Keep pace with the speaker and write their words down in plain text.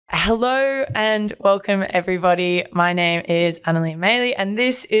Hello and welcome everybody. My name is Annalie Maley and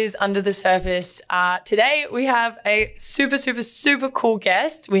this is Under the Surface. Today we have a super cool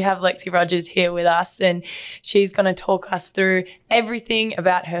guest. We have Lexi Rodgers here with us and she's going to talk us through everything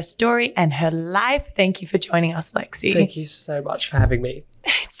about her story and her life. Thank you for joining us, Lexi. Thank you so much for having me.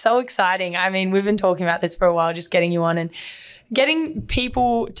 It's so exciting. I mean, we've been talking about this for a while, just getting you on and getting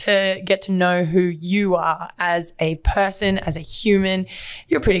people to get to know who you are as a person, as a human.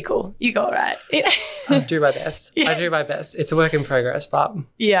 You're pretty cool. You go all right. I do my best. Yeah. I do my best. It's a work in progress, but...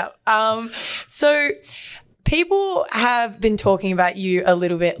 Yeah. So people have been talking about you a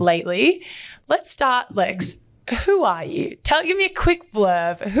little bit lately. Let's start, Lex. Who are you? Give me a quick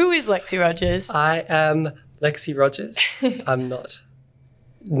blurb. Who is Lexi Rodgers? I am Lexi Rodgers. I'm not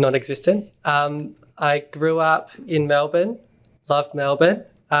non-existent. I grew up in Melbourne. Love Melbourne.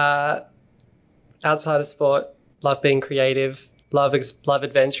 Outside of sport, love being creative, love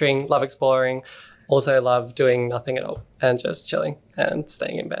adventuring, love exploring, also love doing nothing at all and just chilling and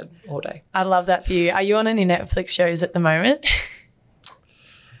staying in bed all day. I love that for you. Are you on any Netflix shows at the moment?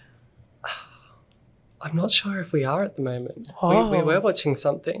 I'm not sure if we are at the moment. Oh. We were watching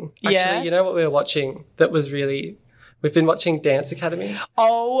something. Actually, yeah. You know what we were watching that was really... We've been watching Dance Academy.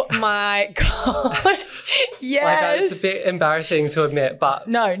 Oh, my God. Yes. It's a bit embarrassing to admit, but...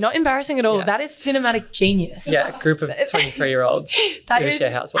 No, not embarrassing at all. Yeah. That is cinematic genius. Yeah, a group of 23-year-olds that in a is share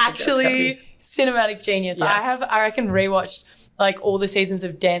house watching Dance Academy. actually cinematic genius. Yeah. I reckon, rewatched like all the seasons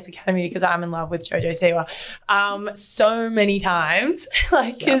of Dance Academy because I'm in love with Jojo Siwa so many times.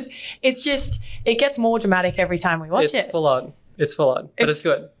 Because it's just, it gets more dramatic every time we watch it. It's full on. It's full on, but it's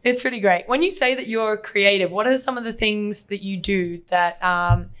good. It's really great. When you say that you're creative, what are some of the things that you do that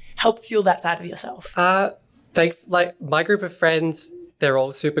help fuel that side of yourself? Like my group of friends, they're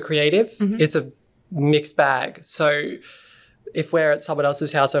all super creative. Mm-hmm. It's a mixed bag. So if we're at someone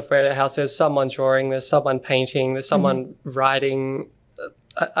else's house or if we're at a house, there's someone drawing, there's someone painting, there's someone writing.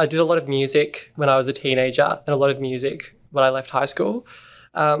 I did a lot of music when I was a teenager and a lot of music when I left high school.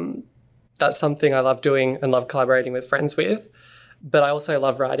 That's something I love doing and love collaborating with friends with. But I also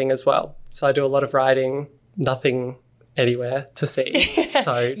love writing as well. So I do a lot of writing, nothing anywhere to see.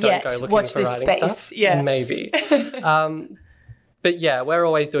 So don't go looking for writing stuff. Yeah. Maybe. But yeah, we're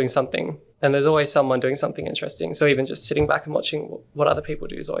always doing something and there's always someone doing something interesting. So even just sitting back and watching what other people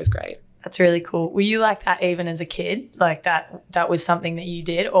do is always great. That's really cool. Were you like that even as a kid? Like that was something that you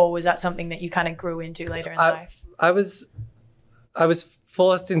did, or was that something that you kind of grew into later in life? I was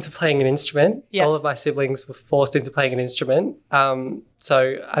forced into playing an instrument. Yep. All of my siblings were forced into playing an instrument.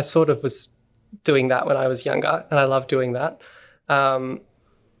 So I sort of was doing that when I was younger and I loved doing that.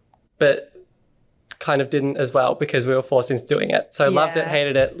 But kind of didn't as well because we were forced into doing it. So I loved it,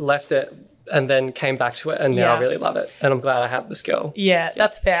 hated it, left it, and then came back to it and now I really love it. And I'm glad I have the skill. Yeah,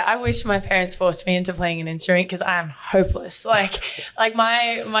 that's fair. I wish my parents forced me into playing an instrument because I am hopeless. Like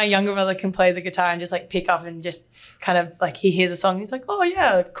my younger brother can play the guitar and just like pick up and just kind of like he hears a song and he's like, oh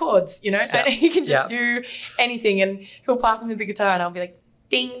yeah, chords, you know, and he can just do anything and he'll pass me the guitar and I'll be like,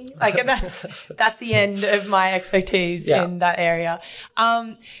 ding, like and that's the end of my expertise in that area.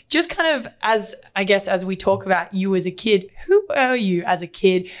 Just kind of as we talk about you as a kid, who were you as a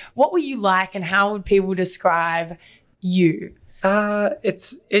kid? What were you like and how would people describe you?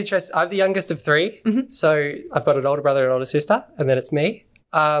 It's interesting. I'm the youngest of three. Mm-hmm. So I've got an older brother and an older sister and then it's me.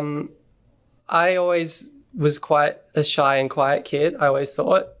 I always was quite a shy and quiet kid, I always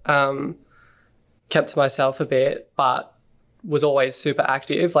thought. Kept to myself a bit, but was always super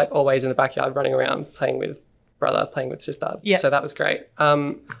active, like always in the backyard running around, playing with brother, playing with sister. Yep. So that was great.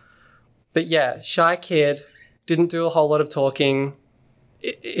 But yeah, shy kid, didn't do a whole lot of talking.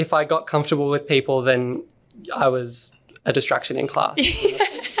 If I got comfortable with people, then I was a distraction in class.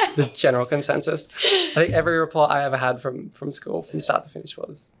 The general consensus. I think every report I ever had from school from start to finish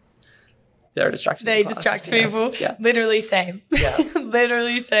was they're a distraction. They distract people. Yeah. Literally same. Yeah.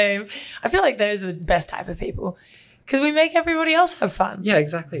 Literally same. I feel like those are the best type of people because we make everybody else have fun. Yeah,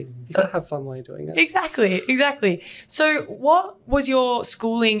 exactly. You got to have fun while you're doing it. Exactly. So what was your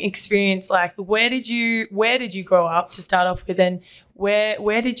schooling experience like? Where did you grow up to start off with and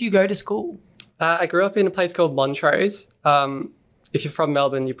where did you go to school? I grew up in a place called Montrose. If you're from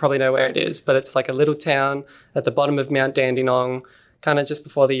Melbourne, you probably know where it is, but it's like a little town at the bottom of Mount Dandenong, kind of just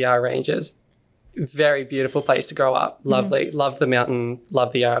before the Yarra Ranges. Very beautiful place to grow up. Lovely. Mm-hmm. Loved the mountain,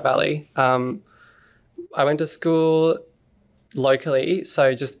 loved the Yarra Valley. I went to school locally,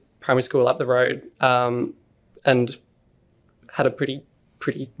 so just primary school up the road, and had a pretty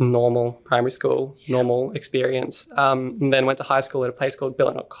normal primary school, normal experience. And then went to high school at a place called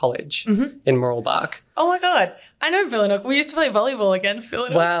Billanock College in Mooroolbark. Oh my God. I know Billanook. We used to play volleyball against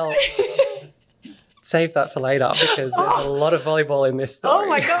Billanook. Well, save that for later because there's a lot of volleyball in this story. Oh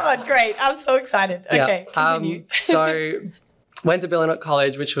my God, great. I'm so excited. Okay, continue. So went to Billanook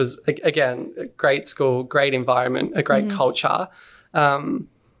College, which was, again, a great school, great environment, a great culture.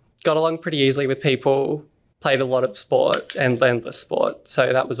 Got along pretty easily with people, played a lot of sport and endless sport.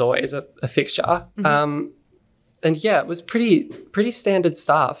 So that was always a fixture. And yeah, it was pretty standard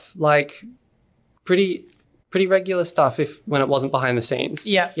stuff, like pretty regular stuff when it wasn't behind the scenes.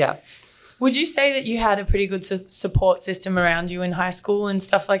 Yeah. Yeah. Would you say that you had a pretty good support system around you in high school and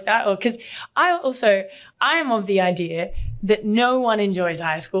stuff like that? Or because I am of the idea that no one enjoys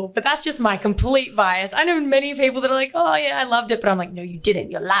high school, but that's just my complete bias. I know many people that are like, oh yeah, I loved it, but I'm like, no, you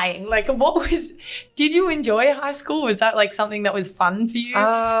didn't. You're lying. Like, did you enjoy high school? Was that like something that was fun for you?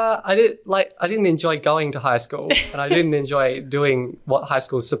 I didn't enjoy going to high school and I didn't enjoy doing what high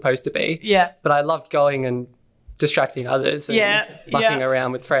school is supposed to be. Yeah. But I loved going and distracting others and mucking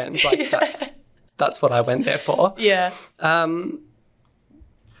around with friends. Like that's what I went there for. Yeah.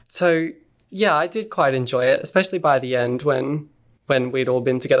 So yeah, I did quite enjoy it, especially by the end when we'd all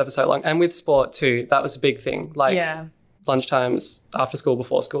been together for so long. And with sport too, that was a big thing. Like lunchtimes, after school,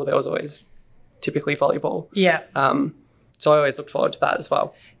 before school, there was always typically volleyball. Yeah. So I always looked forward to that as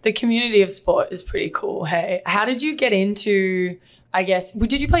well. The community of sport is pretty cool. Hey, how did you get into, I guess,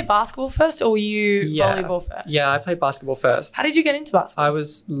 did you play basketball first or were you volleyball first? Yeah, I played basketball first. How did you get into basketball? I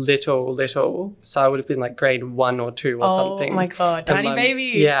was little. So I would have been like grade 1 or 2 or something. Oh my God, tiny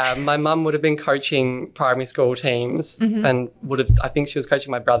baby. Yeah, my mum would have been coaching primary school teams and I think she was coaching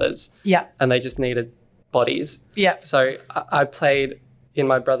my brothers. Yeah. And they just needed bodies. Yeah. So I played in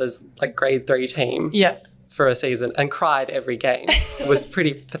my brother's like grade 3 team. Yeah. For a season and cried every game. It was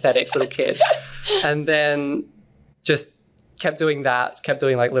pretty pathetic little kid. And then just kept doing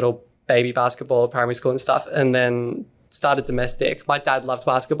like little baby basketball, primary school and stuff, and then started domestic. My dad loved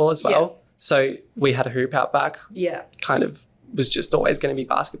basketball as well. Yeah. So we had a hoop out back. Yeah. Kind of was just always going to be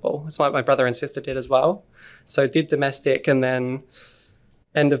basketball. That's what my brother and sister did as well. So did domestic and then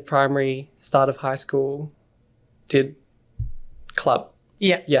end of primary, start of high school, did club.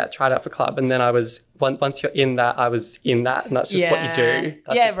 Yeah. Yeah, tried out for club. And then once you're in that, I was in that. And that's just what you do.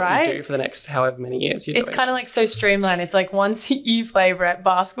 That's just what you do for the next however many years you do it. It's kind of like so streamlined. It's like once you play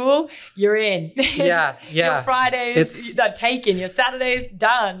basketball, you're in. Yeah, yeah. Your Fridays are taken. Your Saturdays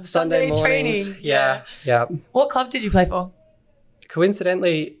done. Sunday mornings, training. Yeah. What club did you play for?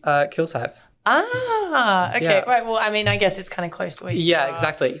 Coincidentally, Kilsyth. Ah, okay. Yeah. Right. Well, I mean, I guess it's kind of close to where you are.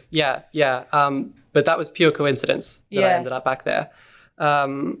 Exactly. Yeah. But that was pure coincidence that I ended up back there.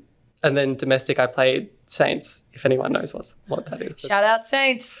 And then domestic, I played Saints, if anyone knows what that is. Shout out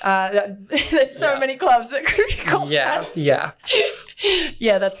Saints. There's so many clubs that could be called that. Yeah.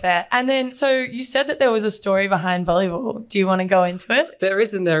 Yeah, that's fair. And then, so you said that there was a story behind volleyball. Do you want to go into it? There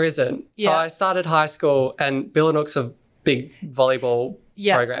isn't. Yeah. So I started high school and Billanook's a big volleyball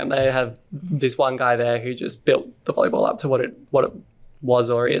program. They have this one guy there who just built the volleyball up to what it was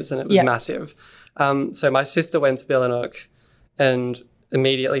or is, and it was massive. So my sister went to Billanook and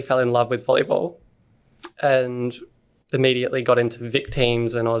immediately fell in love with volleyball and immediately got into Vic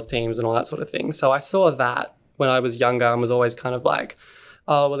teams and Oz teams and all that sort of thing. So I saw that when I was younger and was always kind of like,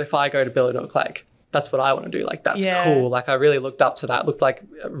 oh, well, if I go to Billanook, like, that's what I want to do. Like, that's cool. Like, I really looked up to that. It looked like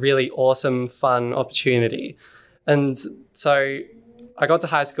a really awesome, fun opportunity. And so I got to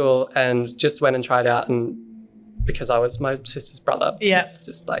high school and just went and tried out, and because I was my sister's brother, was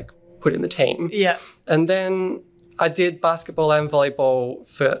just like put in the team. Yeah. And then I did basketball and volleyball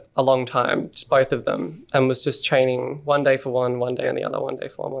for a long time, just both of them, and was just training one day for one day on the other, one day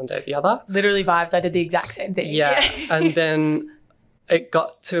for one day the other. Literally vibes. I did the exact same thing. Yeah. And then it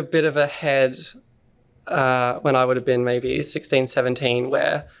got to a bit of a head when I would have been maybe 16, 17,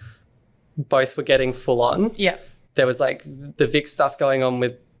 where both were getting full on. Yeah. There was like the Vic stuff going on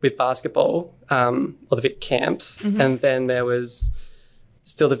with basketball, or the Vic camps. Mm-hmm. And then there was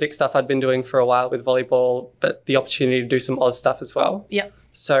still the Vic stuff I'd been doing for a while with volleyball, but the opportunity to do some Oz stuff as well. Yeah.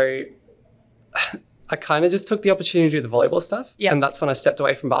 So I kind of just took the opportunity to do the volleyball stuff. Yeah. And that's when I stepped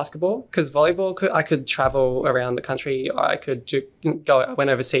away from basketball, because volleyball, I could travel around the country. Or I could I went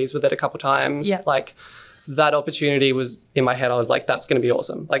overseas with it a couple times. Yeah. Like, that opportunity was in my head. I was like, that's going to be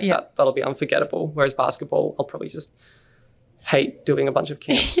awesome. Like, that'll be unforgettable. Whereas basketball, I'll probably just hate doing a bunch of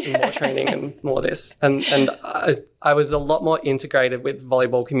camps and more training and more this. And I was a lot more integrated with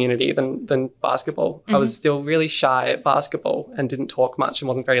volleyball community than basketball. Mm-hmm. I was still really shy at basketball and didn't talk much and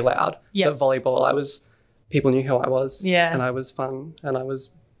wasn't very loud. But volleyball, people knew who I was. Yeah. And I was fun and I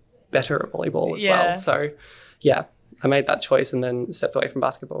was better at volleyball as well. So yeah, I made that choice and then stepped away from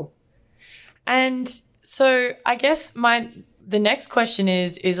basketball. And So I guess the next question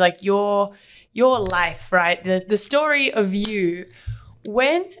is like your life, right? The story of you.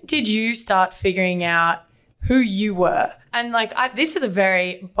 When did you start figuring out who you were? And like, this is a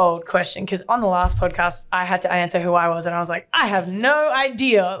very bold question because on the last podcast, I had to answer who I was and I was like, I have no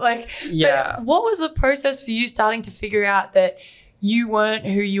idea. Like, Yeah. but what was the process for you starting to figure out that you weren't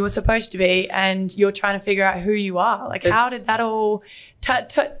who you were supposed to be and you're trying to figure out who you are? Like, how did that all,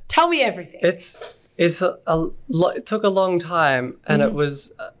 tell me everything. It took a long time and it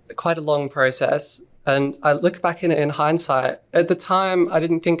was quite a long process. And I look back in hindsight. At the time, I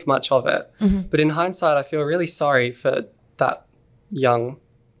didn't think much of it. But in hindsight, I feel really sorry for that young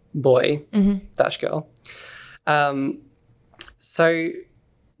boy / girl. So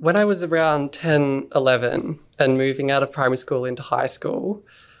when I was around 10, 11 and moving out of primary school into high school,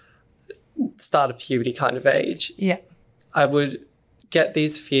 start of puberty kind of age, I would get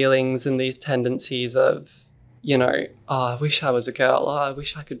these feelings and these tendencies of, you know, oh, I wish I was a girl. Oh, I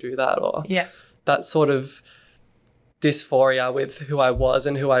wish I could do that. Or that sort of dysphoria with who I was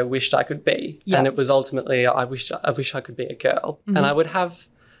and who I wished I could be. And it was ultimately, I wish I could be a girl. And I would have,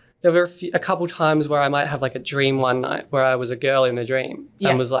 there were a couple times where I might have like a dream one night where I was a girl in the dream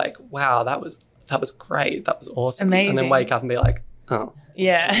and was like, wow, that was great. That was awesome. Amazing. And then wake up and be like, oh.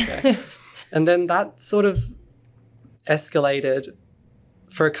 Yeah. Okay. And then that sort of escalated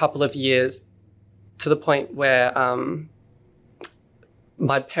for a couple of years to the point where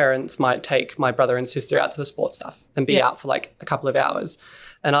my parents might take my brother and sister out to the sports stuff and be out for like a couple of hours.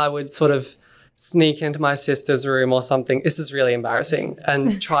 And I would sort of sneak into my sister's room or something. This is really embarrassing.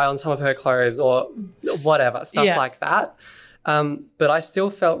 And try on some of her clothes or whatever, stuff like that. But I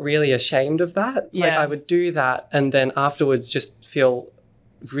still felt really ashamed of that. Like I would do that and then afterwards just feel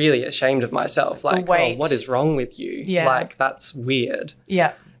really ashamed of myself. Like, oh, what is wrong with you? Like, that's weird.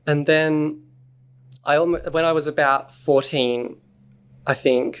 Yeah. And then when I was about 14, I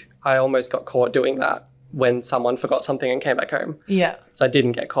think I almost got caught doing that when someone forgot something and came back home. Yeah. So I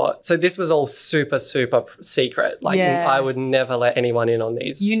didn't get caught. So this was all super, super secret. Like I would never let anyone in on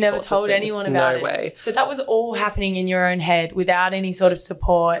these. You never told anyone about it? No way. So that was all happening in your own head without any sort of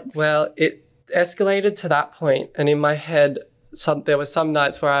support? Well, it escalated to that point. And in my head, there were some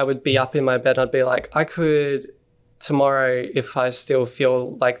nights where I would be up in my bed and I'd be like, I could tomorrow, if I still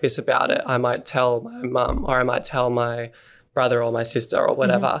feel like this about it, I might tell my mum or I might tell my brother or my sister or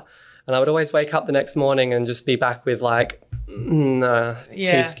whatever. And I would always wake up the next morning and just be back with like, no, it's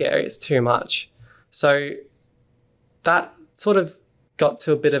too scary. It's too much. So that sort of got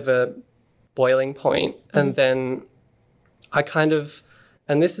to a bit of a boiling point. And then I kind of,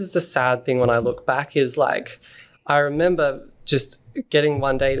 and this is the sad thing when I look back is like, I remember just getting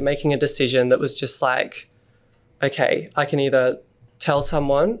one day to making a decision that was just like, okay, I can either tell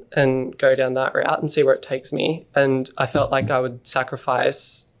someone and go down that route and see where it takes me. And I felt like I would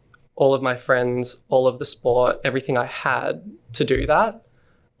sacrifice all of my friends, all of the sport, everything I had to do that.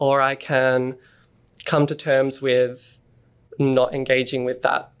 Or I can come to terms with not engaging with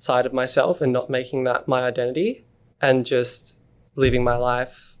that side of myself and not making that my identity and just living my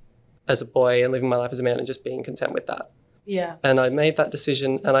life as a boy and living my life as a man and just being content with that. Yeah. And I made that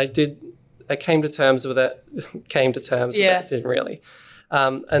decision and I came to terms with it, didn't really.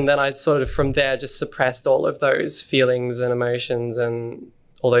 And then I sort of from there just suppressed all of those feelings and emotions and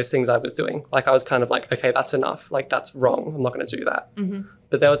all those things I was doing. Like I was kind of like, okay, that's enough. Like that's wrong. I'm not going to do that.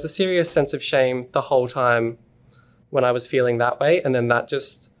 But there was a serious sense of shame the whole time when I was feeling that way. And then that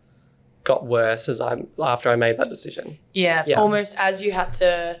just got worse after I made that decision. Yeah. Almost as you had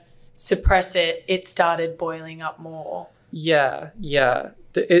to suppress it, it started boiling up more. Yeah.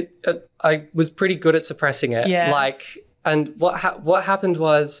 I was pretty good at suppressing it. Yeah. Like, and what happened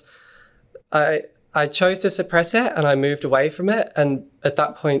was I chose to suppress it and I moved away from it. And at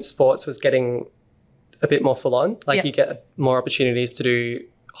that point, sports was getting a bit more full on. Like you get more opportunities to do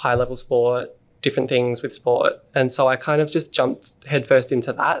high level sport, different things with sport. And so I kind of just jumped headfirst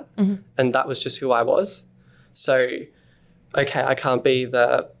into that. And that was just who I was. So, okay, I can't be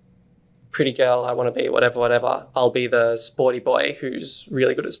the pretty girl I want to be, whatever. I'll be the sporty boy who's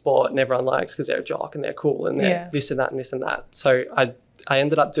really good at sport and everyone likes because they're a jock and they're cool and they're this and that and this and that. So I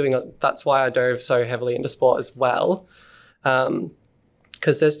ended up doing it. That's why I dove so heavily into sport as well,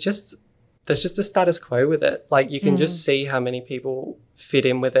 because there's just a status quo with it. Like you can just see how many people fit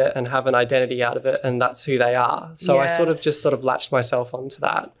in with it and have an identity out of it and that's who they are. So I sort of latched myself onto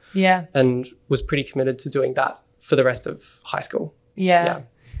that and was pretty committed to doing that for the rest of high school. Yeah.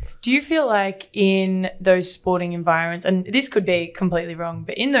 Do you feel like in those sporting environments, and this could be completely wrong,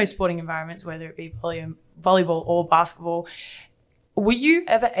 but in those sporting environments, whether it be volleyball or basketball, were you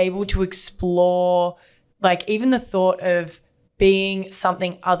ever able to explore like even the thought of being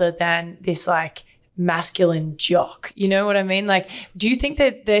something other than this like masculine jock, you know what I mean? Like, do you think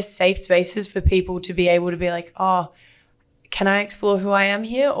that there's safe spaces for people to be able to be like, oh, can I explore who I am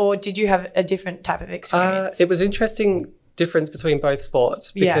here? Or did you have a different type of experience? It was interesting difference between both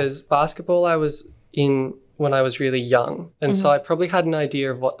sports because basketball I was in when I was really young. And so I probably had an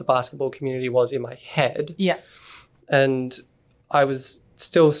idea of what the basketball community was in my head. Yeah. And I was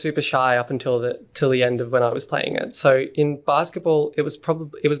still super shy up until till the end of when I was playing it. So in basketball, it was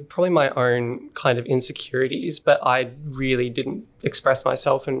probably my own kind of insecurities, but I really didn't express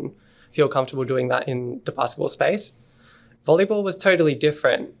myself and feel comfortable doing that in the basketball space. Volleyball was totally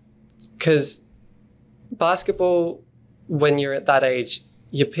different because basketball, when you're at that age,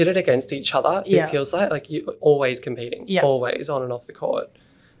 you're pitted against each other. It feels like you're always competing, always on and off the court.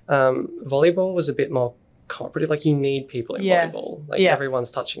 Volleyball was a bit more cooperative. Like you need people in volleyball. Like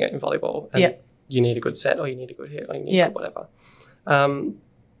everyone's touching it in volleyball, and you need a good set, or you need a good hit, or you need a good whatever.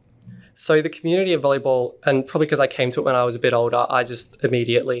 So the community of volleyball, and probably because I came to it when I was a bit older, I just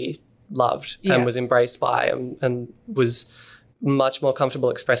immediately loved and was embraced by and was much more comfortable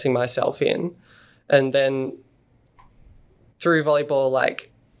expressing myself in. And then through volleyball,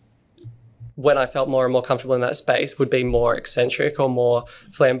 like when I felt more and more comfortable in that space would be more eccentric or more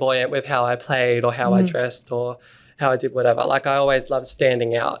flamboyant with how I played or how I dressed or how I did whatever. Like I always loved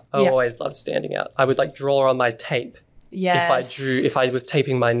standing out. I would like draw on my tape. If I was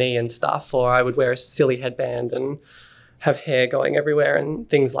taping my knee and stuff, or I would wear a silly headband and have hair going everywhere and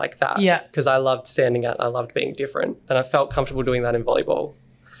things like that. Yeah. Because I loved standing out. I loved being different. And I felt comfortable doing that in volleyball.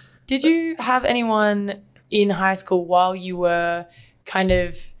 Did you have anyone in high school while you were kind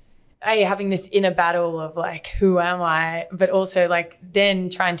of having this inner battle of like, who am I? But also like then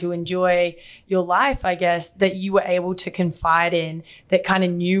trying to enjoy your life, I guess, that you were able to confide in, that kind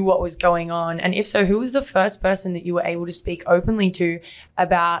of knew what was going on? And if so, who was the first person that you were able to speak openly to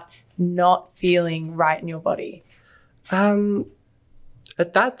about not feeling right in your body?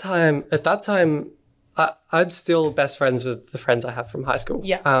 At that time, I'm still best friends with the friends I have from high school.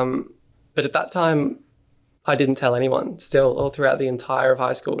 Yeah. But at that time, I didn't tell anyone still all throughout the entire of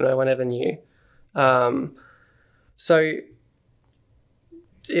high school. No one ever knew. So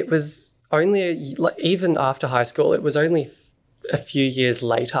it was only, even after high school, it was only a few years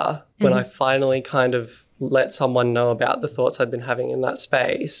later when I finally kind of let someone know about the thoughts I'd been having in that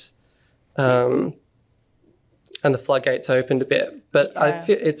space. And the floodgates opened a bit. But I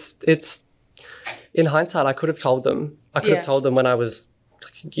feel it's in hindsight, I could have told them. I could have told them when I was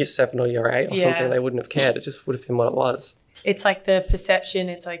like year 7 or year 8 or something. They wouldn't have cared. It just would have been what it was. It's like the perception.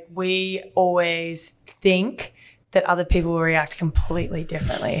 It's like we always think that other people will react completely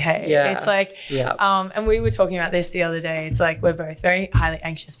differently. Hey, it's like, and we were talking about this the other day. It's like we're both very highly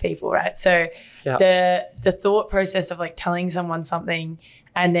anxious people, right? So the thought process of like telling someone something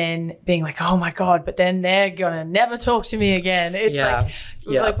and then being like, oh my God, but then they're going to never talk to me again. It's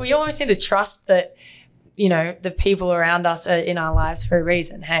like we almost need to trust that, you know, the people around us are in our lives for a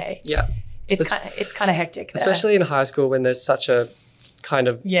reason. Hey. Yeah. It's kind of hectic there. Especially in high school when there's such a kind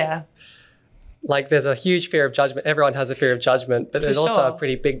of like there's a huge fear of judgment. Everyone has a fear of judgment, but there's also a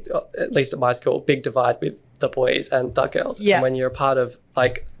pretty big, at least at my school, big divide with the boys and the girls. Yeah. And when you're a part of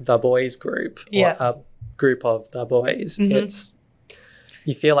like the boys group or a group of the boys,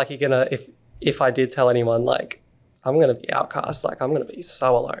 you feel like you're going to, if I did tell anyone, like, I'm going to be outcast. Like, I'm going to be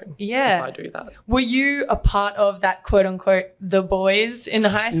so alone if I do that. Were you a part of that, quote unquote, the boys in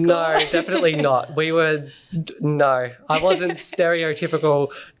high school? No, definitely not. We were, no. I wasn't stereotypical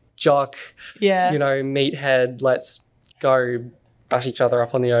jock, you know, meathead, let's go bash each other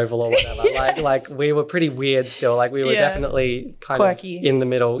up on the oval or whatever. Like we were pretty weird still. Like we were definitely kind quirky. Of in the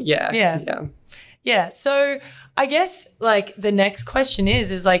middle. Yeah. So I guess like the next question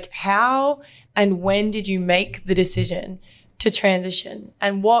is like how and when did you make the decision to transition?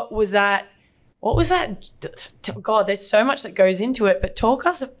 And what was that? God, there's so much that goes into it, but talk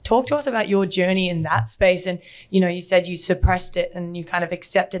to us about your journey in that space. And, you know, you said you suppressed it and you kind of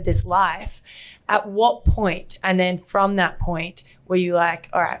accepted this life. At what point? And then from that point, were you like,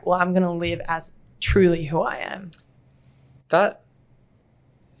 all right, well, I'm going to live as truly who I am?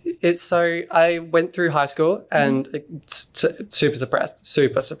 So I went through high school and super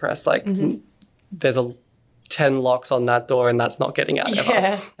suppressed. Like there's 10 locks on that door and that's not getting out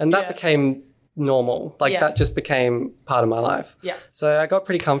ever. And that became normal. Like that just became part of my life. Yeah. So I got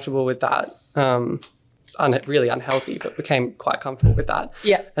pretty comfortable with that. Really unhealthy, but became quite comfortable with that.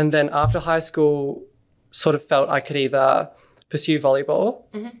 Yeah. And then after high school, sort of felt I could either pursue volleyball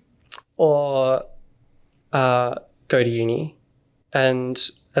or go to uni. And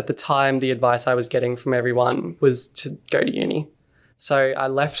at the time, the advice I was getting from everyone was to go to uni. So I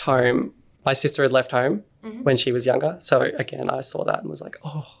left home. My sister had left home when she was younger. So again, I saw that and was like,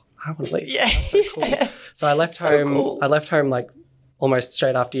 oh, I want to leave. Yeah. That's so cool. So I left home. Cool. I left home like almost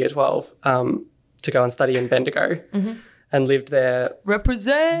straight after year 12 to go and study in Bendigo and lived there.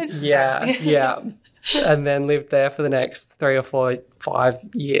 Represent. Yeah, yeah. And then lived there for the next 3 or 4, 5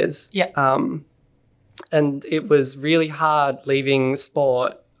 years. Yeah. And it was really hard leaving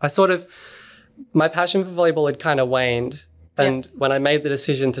sport. My passion for volleyball had kind of waned. And when I made the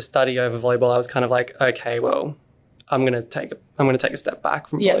decision to study over volleyball, I was kind of like, okay, well, I'm going to take a step back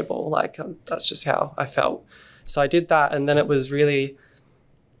from volleyball. Like that's just how I felt. So I did that. And then it was really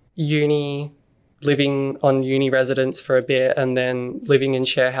uni, living on uni residence for a bit, and then living in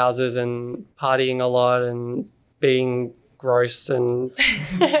share houses and partying a lot and being gross and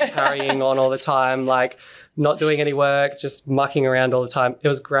carrying on all the time, like not doing any work, just mucking around all the time. It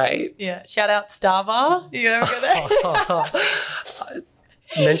was great. Yeah. Shout out Starbar. You ever go there?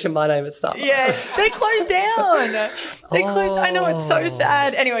 Mention my name at Starbucks. Yeah, they closed down. They closed. I know, it's so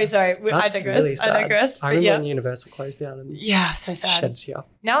sad. Anyway, sorry, I digress. Really sad. I digress. I remember when Universal closed down and so sad. shed you.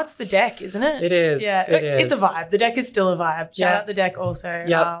 Now it's the Deck, isn't it? It is. Yeah, it's a vibe. The Deck is still a vibe. Shout out the Deck also.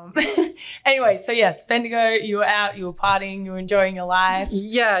 Yep. Anyway, so yes, Bendigo, you were out, you were partying, you were enjoying your life.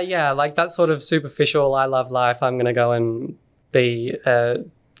 Yeah, like that sort of superficial, I love life, I'm going to go and be a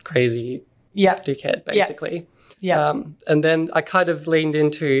crazy dickhead, basically. Yeah. And then I kind of leaned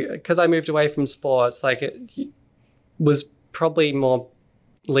into, because I moved away from sports, like it was probably more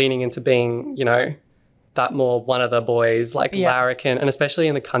leaning into being, that more one of the boys, like larrikin, and especially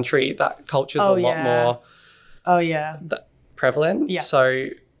in the country, that culture's a lot more prevalent. Yeah. So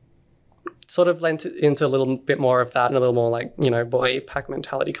sort of lent into a little bit more of that and a little more like, boy pack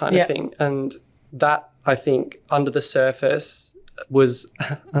mentality kind of thing. And that, I think, under the surface was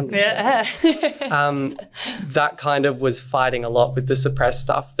that kind of was fighting a lot with the suppressed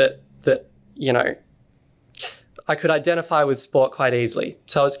stuff that I could identify with sport quite easily.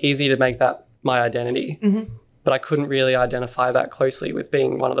 So it's easy to make that my identity. Mm-hmm. But I couldn't really identify that closely with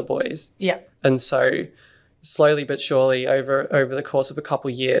being one of the boys. Yeah. And so slowly but surely over the course of a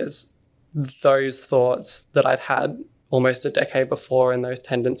couple of years, those thoughts that I'd had almost a decade before and those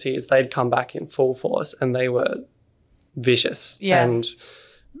tendencies, they'd come back in full force and they were vicious. Yeah. And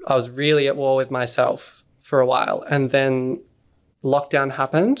I was really at war with myself for a while. And then lockdown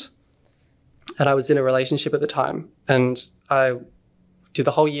happened and I was in a relationship at the time and I did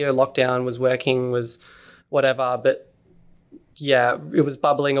the whole year lockdown, was working, was whatever, but yeah, it was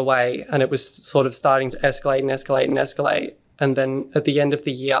bubbling away and it was sort of starting to escalate. And then at the end of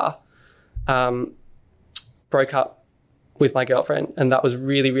the year, broke up with my girlfriend, and that was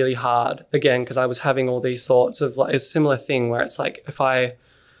really, really hard again because I was having all these thoughts of like a similar thing where it's like if I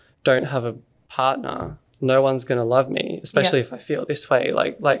don't have a partner, no one's going to love me, especially if I feel this way.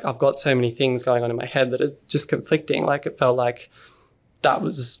 Like I've got so many things going on in my head that are just conflicting. Like it felt like I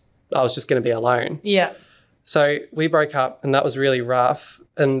was just going to be alone. Yeah. So we broke up and that was really rough.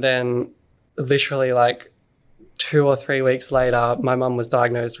 And then literally like 2 or 3 weeks later, my mum was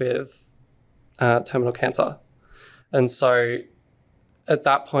diagnosed with terminal cancer. And so at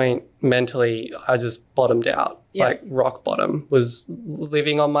that point, mentally, I just bottomed out, like rock bottom. Was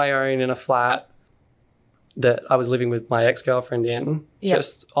living on my own in a flat that I was living with my ex-girlfriend in,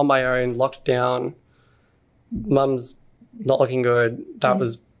 just on my own, locked down. Mum's not looking good. That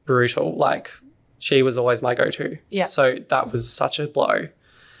was brutal. Like she was always my go-to. Yeah. So that was such a blow.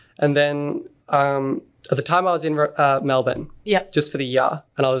 And then at the time I was in Melbourne just for the year,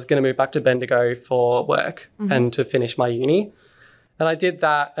 and I was going to move back to Bendigo for work and to finish my uni. And I did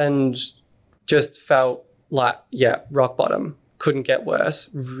that and just felt like, rock bottom. Couldn't get worse.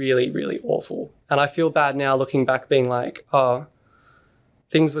 Really, really awful. And I feel bad now looking back being like, oh,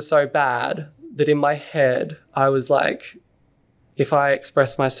 things were so bad that in my head I was like, if I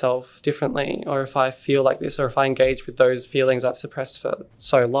express myself differently or if I feel like this or if I engage with those feelings I've suppressed for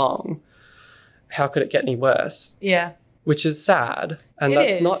so long, how could it get any worse? Yeah. Which is sad. And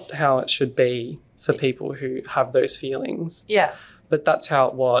that's not how it should be for people who have those feelings. Yeah. But that's how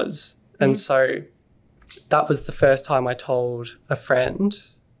it was. And so that was the first time I told a friend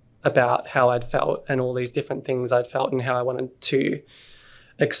about how I'd felt and all these different things I'd felt and how I wanted to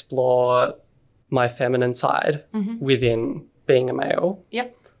explore my feminine side within being a male.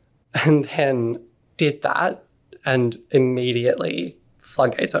 Yep. And then did that and immediately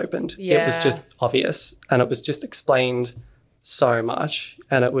floodgates opened. It was just obvious and it was just explained so much.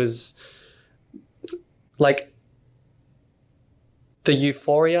 And it was like the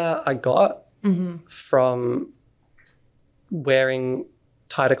euphoria I got from wearing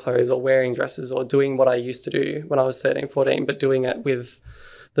tighter clothes or wearing dresses or doing what I used to do when I was 13, 14, but doing it with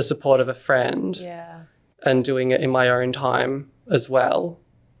the support of a friend and doing it in my own time as well,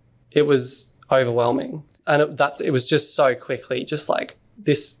 it was overwhelming. And it was just so quickly, just like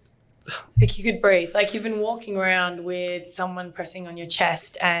this. Like you could breathe. Like you've been walking around with someone pressing on your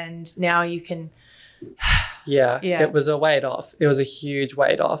chest and now you can. Yeah, it was a weight off. It was a huge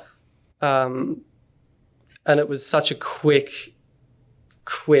weight off. And it was such a quick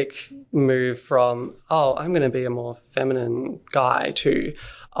move from, oh, I'm going to be a more feminine guy to,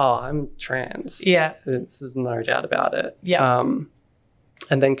 oh, I'm trans. Yeah. There's no doubt about it. Yeah.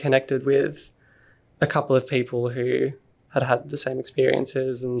 And then connected with a couple of people who had the same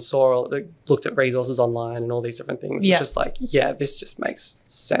experiences and looked at resources online and all these different things. Yeah. It's just like, yeah, this just makes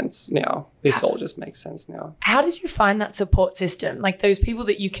sense now. This all just makes sense now. How did you find that support system? Like those people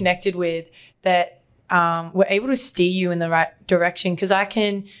that you connected with that were able to steer you in the right direction? Because I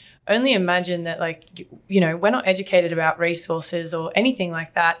can only imagine that, like, you know, we're not educated about resources or anything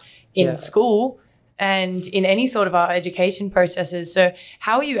like that in school and in any sort of our education processes. So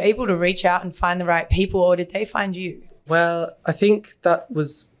how are you able to reach out and find the right people, or did they find you? Well, I think that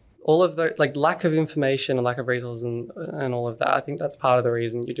was all of the, like, lack of information and lack of resources and all of that. I think that's part of the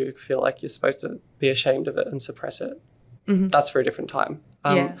reason you do feel like you're supposed to be ashamed of it and suppress it. Mm-hmm. That's for a different time.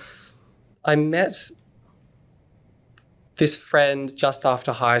 I met this friend just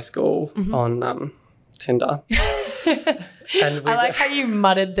after high school on Tinder. And I like how you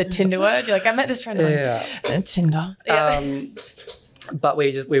muttered the Tinder word. You're like, I met this friend on Tinder. Yeah. But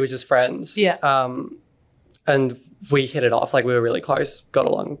we were just friends. Yeah. And we hit it off. Like, we were really close, got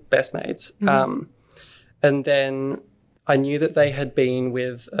along, best mates. And then I knew that they had been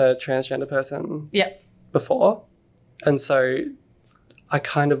with a transgender person before. And so I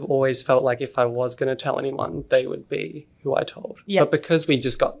kind of always felt like if I was going to tell anyone, they would be who I told. But because we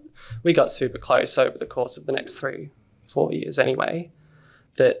got super close over the course of the next 3-4 years anyway,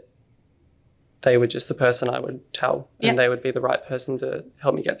 that they were just the person I would tell and they would be the right person to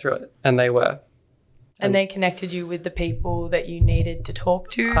help me get through it. And they were. And they connected you with the people that you needed to talk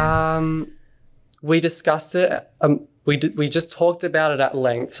to? We discussed it. We just talked about it at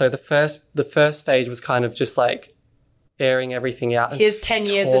length. So the first stage was kind of just like airing everything out. Here's 10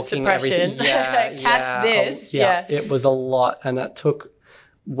 years of suppression. Catch this. Yeah. It was a lot, and it took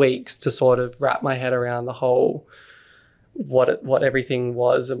weeks to sort of wrap my head around the whole what everything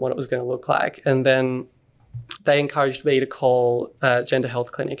was and what it was going to look like. And then they encouraged me to call a gender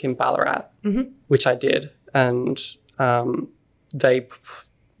health clinic in Ballarat, which I did. And they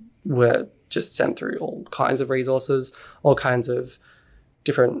were just sent through all kinds of resources, all kinds of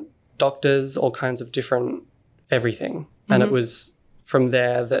different doctors, all kinds of different everything. And it was from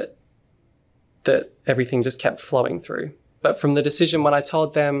there that everything just kept flowing through. But from the decision when I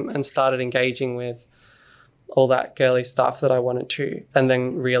told them and started engaging with all that girly stuff that I wanted to, and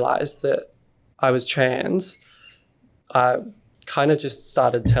then realised that I was trans, I kind of just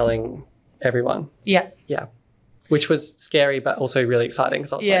started telling everyone. Yeah. Yeah. Which was scary, but also really exciting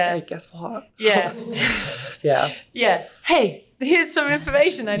because I was like, hey, guess what? Yeah. Yeah. Yeah. Hey, here's some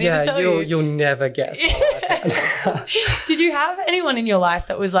information I need to tell you. You'll never guess what. Did you have anyone in your life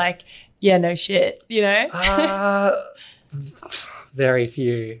that was like, yeah, no shit, you know? Very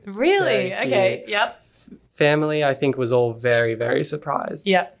few. Really? Very okay. few. Yep. Family, I think, was all very, very surprised.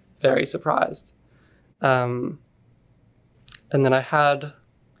 Yeah. Very surprised. And then I had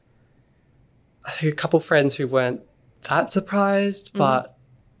a couple friends who weren't that surprised, but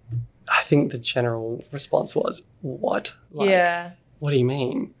I think the general response was, what? Like, what do you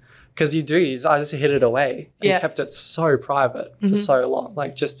mean? Because I just hid it away and kept it so private for so long.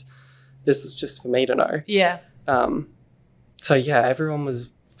 Like, this was just for me to know. Yeah. So, yeah, everyone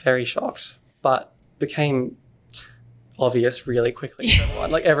was very shocked, but became obvious really quickly to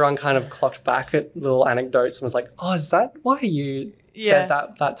everyone. Like, everyone kind of clocked back at little anecdotes and was like, oh, is that why you said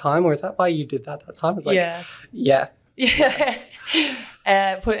that time? Or is that why you did that time? It's like, yeah.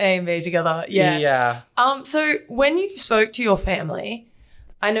 Put A and B together. Yeah. So when you spoke to your family,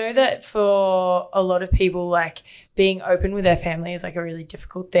 I know that for a lot of people, like, being open with their family is like a really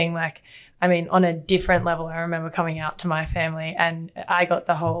difficult thing. Like, I mean, on a different level, I remember coming out to my family and I got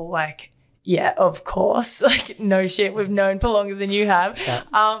the whole like, yeah, of course, like, no shit, we've known for longer than you have. Yeah.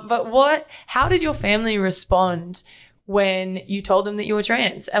 But how did your family respond when you told them that you were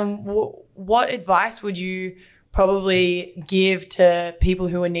trans? And what advice would you probably give to people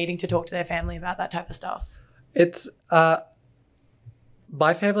who are needing to talk to their family about that type of stuff? It's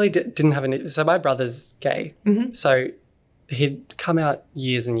my family didn't have any. So my brother's gay, so he'd come out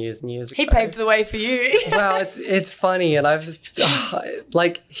years and years and years ago. He paved the way for you. Well, it's funny, and I've just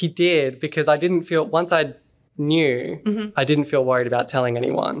like he did, because I didn't feel, once I knew, I didn't feel worried about telling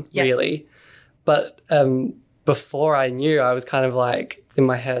anyone really. But before I knew, I was kind of like in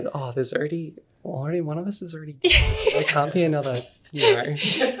my head, oh, there's already one of us is already gay. There can't be another, Yeah.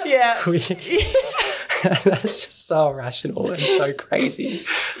 That's just so irrational and so crazy.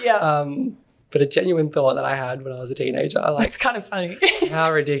 Yeah. But a genuine thought that I had when I was a teenager. Like, it's kind of funny.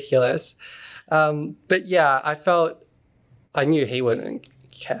 How ridiculous. But yeah, I knew he wouldn't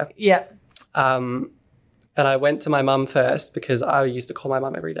care. Yeah. And I went to my mum first, because I used to call my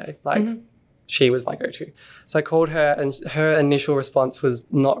mum every day. Like, she was my go-to. So I called her, and her initial response was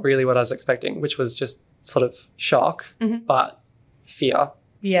not really what I was expecting, which was just sort of shock, but fear.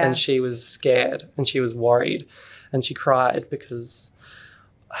 Yeah. And she was scared, and she was worried, and she cried, because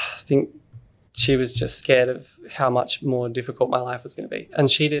I think she was just scared of how much more difficult my life was going to be.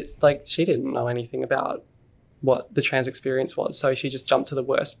 And she didn't know anything about what the trans experience was. So she just jumped to the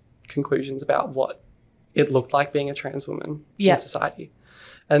worst conclusions about what it looked like being a trans woman in society.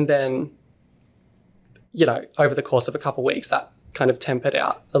 And then, over the course of a couple of weeks, that kind of tempered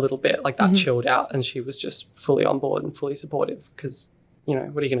out a little bit, like that chilled out, and she was just fully on board and fully supportive, because, what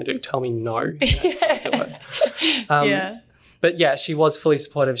are you going to do? Tell me no? Do it. But yeah, she was fully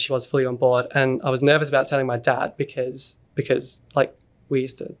supportive. She was fully on board. And I was nervous about telling my dad because like, we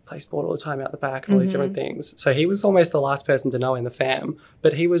used to play sport all the time out the back and all these different things. So he was almost the last person to know in the fam,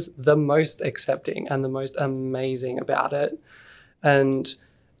 but he was the most accepting and the most amazing about it. And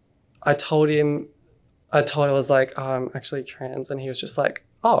I told him, I was like, oh, I'm actually trans. And he was just like,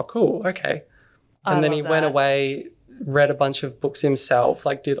 oh, cool, okay. And then he went away, read a bunch of books himself,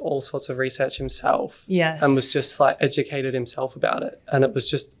 like did all sorts of research himself. Yes. And was just like educated himself about it. And it was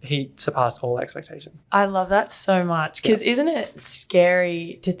just, he surpassed all expectations. I love that so much, because isn't it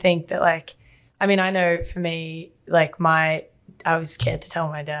scary to think that, like, I mean, I know for me, like I was scared to tell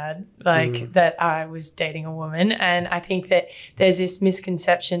my dad, like, that I was dating a woman. And I think that there's this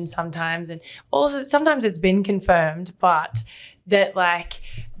misconception sometimes, and also sometimes it's been confirmed, but that, like,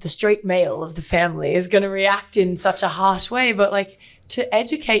 the straight male of the family is going to react in such a harsh way. But, like, to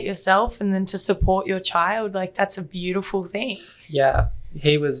educate yourself and then to support your child, like, that's a beautiful thing. Yeah,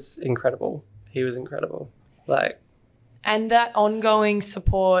 he was incredible. Like, and that ongoing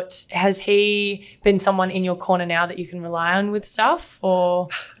support, has he been someone in your corner now that you can rely on with stuff, or?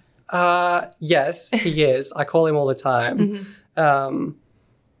 Yes, he is. I call him all the time.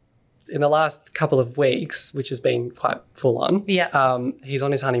 In the last couple of weeks, which has been quite full on, he's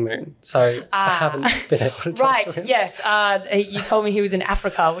on his honeymoon. So I haven't been able to talk to him. Yes. You told me he was in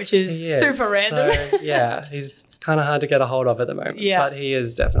Africa, which is super random. So, yeah, he's kind of hard to get a hold of at the moment. Yeah. But he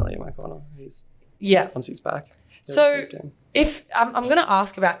is definitely in my corner. Once he's back. So if I'm going to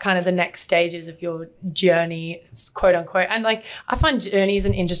ask about kind of the next stages of your journey, quote unquote, and like, I find journey is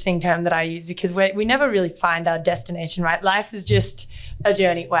an interesting term that I use, because we never really find our destination, right? Life is just a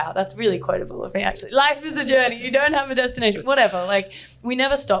journey. Wow, that's really quotable of me, actually. Life is a journey. You don't have a destination, whatever. Like, we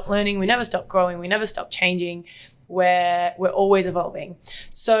never stop learning. We never stop growing. We never stop changing. We're always evolving.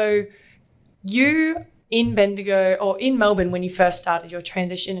 So you in Bendigo, or in Melbourne, when you first started your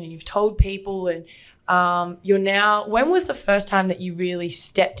transition, and you've told people, and you're now, when was the first time that you really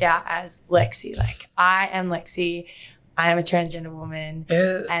stepped out as Lexi? Like, I am Lexi, I am a transgender woman,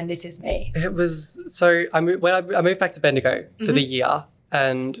 and this is me. It was, so I moved back to Bendigo for the year,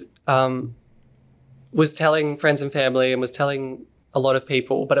 and was telling friends and family, and was telling a lot of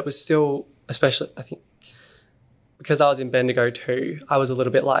people, but it was still, especially, I think, because I was in Bendigo too, I was a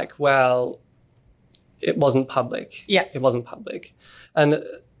little bit like, well, it wasn't public. Yeah. It wasn't public. And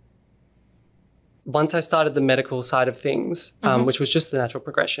once I started the medical side of things, which was just the natural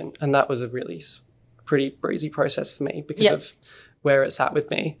progression, and that was a really pretty breezy process for me because of where it sat with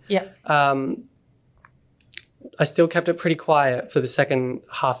me. Yeah. I still kept it pretty quiet for the second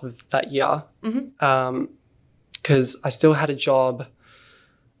half of that year, because I still had a job.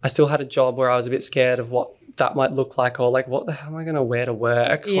 Where I was a bit scared of what that might look like, or like, what the hell am I going to wear to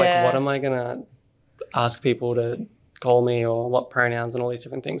work? Yeah. Like, what am I going to ask people to call me, or what pronouns, and all these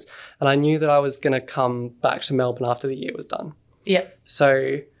different things. And I knew that I was going to come back to Melbourne after the year was done. Yeah.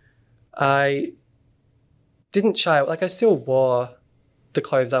 So I didn't shy. Like, I still wore the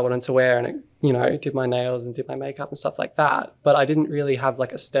clothes I wanted to wear, and it, did my nails and did my makeup and stuff like that. But I didn't really have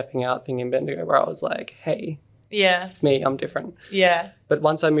like a stepping out thing in Bendigo where I was like, hey, it's me, I'm different. Yeah. But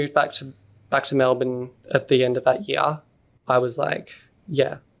once I moved back to Melbourne at the end of that year, I was like,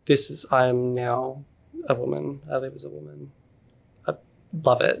 I am now a woman. I live as a woman. I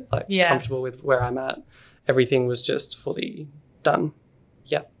love it. Like, comfortable with where I'm at. everything was just fully done.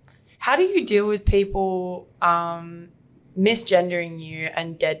 Yeah. How do you deal with people misgendering you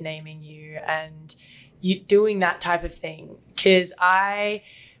and dead naming you and you doing that type of thing? Because I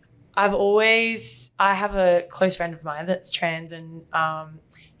have a close friend of mine that's trans, and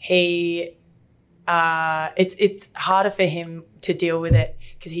it's harder for him to deal with it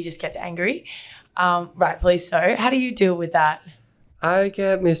because he just gets angry, rightfully so. How do you deal with that? I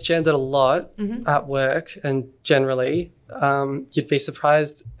get misgendered a lot at work and generally. You'd be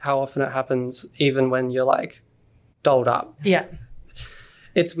surprised how often it happens even when you're like dolled up. Yeah.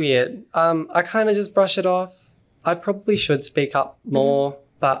 It's weird. I kind of just brush it off. I probably should speak up more,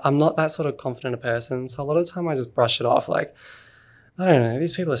 but I'm not that sort of confident a person. So a lot of the time I just brush it off. Like, I don't know,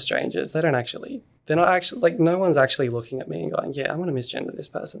 these people are strangers. They're not actually, like, no one's actually looking at me and going, yeah, I want to misgender this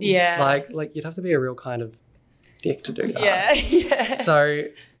person. Yeah. Like you'd have to be a real kind of dick to do that. Yeah. So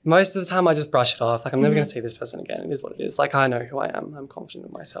most of the time I just brush it off. Like, I'm never going to see this person again. It is what it is. Like, I know who I am. I'm confident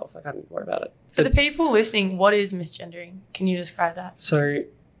in myself. Like, I don't worry about it. For the people listening, what is misgendering? Can you describe that? So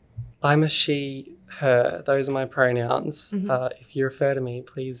I'm a she, her. Those are my pronouns. If you refer to me,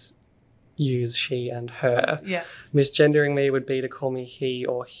 please use she and her. Yeah. Misgendering me would be to call me he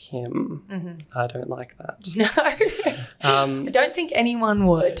or him. I don't like that. No. I don't think anyone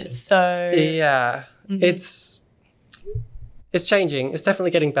would. So yeah, it's changing. It's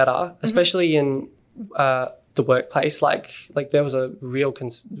definitely getting better, especially in the workplace. Like there was a real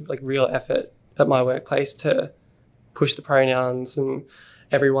effort at my workplace to push the pronouns, and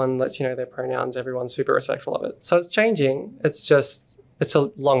everyone lets you know their pronouns. Everyone's super respectful of it. So it's changing. It's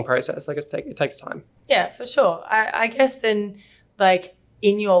a long process. Like it takes time. Yeah, for sure. I guess then, like,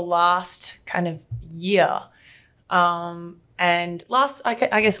 in your last kind of year, and last, I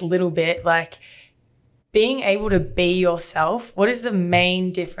guess, little bit, like, being able to be yourself, what is the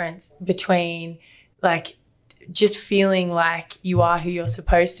main difference between, like, just feeling like you are who you're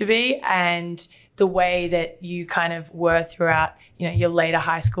supposed to be and the way that you kind of were throughout, you know, your later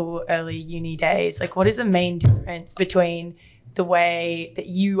high school, early uni days? Like, what is the main difference between the way that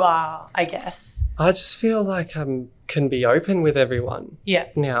you are, I guess? I just feel like I can be open with everyone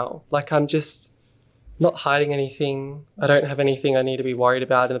now. Like, I'm just not hiding anything. I don't have anything I need to be worried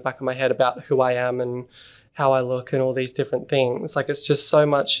about in the back of my head about who I am and how I look and all these different things. Like, it's just so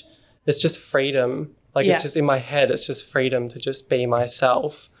much, it's just freedom. Like, it's just in my head, it's just freedom to just be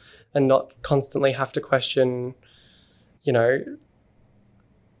myself and not constantly have to question, you know,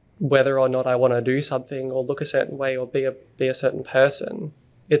 whether or not I want to do something or look a certain way or be a certain person.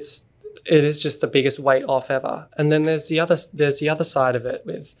 It is just the biggest weight off ever. And then there's the other side of it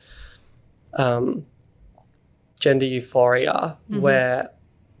with gender euphoria, where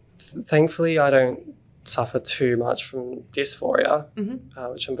thankfully I don't suffer too much from dysphoria,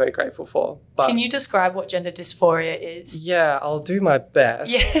 which I'm very grateful for. But can you describe what gender dysphoria is? Yeah, I'll do my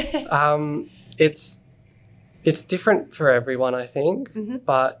best. Yeah. It's different for everyone, I think,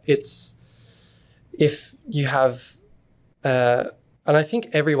 but it's if you have, and I think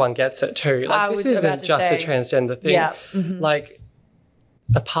everyone gets it too. Like, this isn't just a transgender thing. Yeah. Like,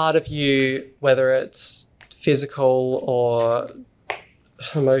 a part of you, whether it's physical or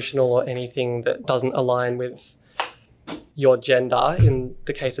emotional or anything that doesn't align with your gender, in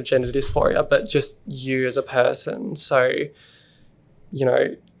the case of gender dysphoria, but just you as a person. So, you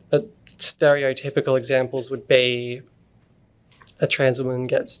know, stereotypical examples would be a trans woman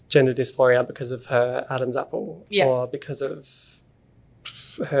gets gender dysphoria because of her Adam's apple or because of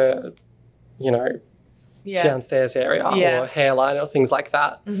her, you know, downstairs area or hairline or things like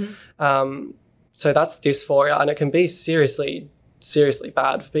that. So that's dysphoria, and it can be seriously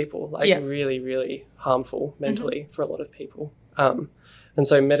bad for people, like really, really harmful mentally for a lot of people. And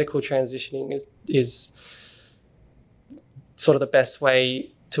so medical transitioning is sort of the best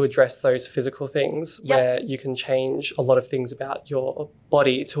way to address those physical things, where you can change a lot of things about your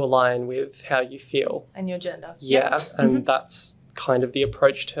body to align with how you feel. And your gender. Yeah, and that's kind of the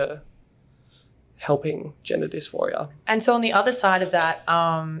approach to helping gender dysphoria. And so on the other side of that,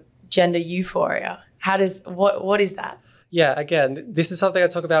 gender euphoria, what is that? Yeah, again, this is something I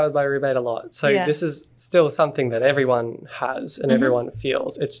talk about with my roommate a lot. So this is still something that everyone has and everyone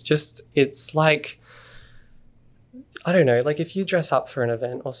feels. It's like, I don't know, like if you dress up for an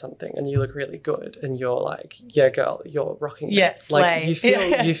event or something and you look really good and you're like, yeah, girl, you're rocking it. Yeah, slay.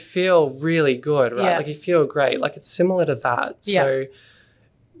 Like you feel really good, right? Yeah. Like you feel great. Like it's similar to that. So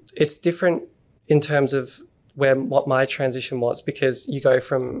it's different in terms of what my transition was, because you go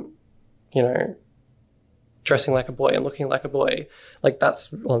from, you know, dressing like a boy and looking like a boy, like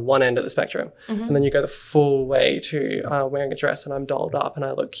that's on one end of the spectrum. And then you go the full way to wearing a dress and I'm dolled up and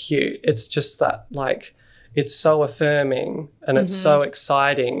I look cute. It's just that, like, it's so affirming and it's so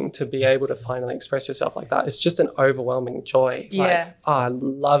exciting to be able to finally express yourself like that. It's just an overwhelming joy. Yeah. Like, oh, I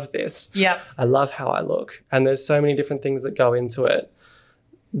love this. Yeah. I love how I look. And there's so many different things that go into it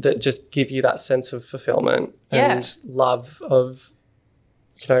that just give you that sense of fulfillment and love of,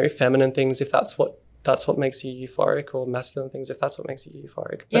 you know, feminine things, if that's what makes you euphoric, or masculine things, if that's what makes you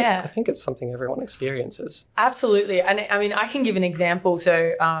euphoric. But I think it's something everyone experiences. Absolutely. And I mean, I can give an example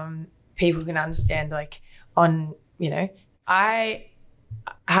so people can understand, like, on, you know, I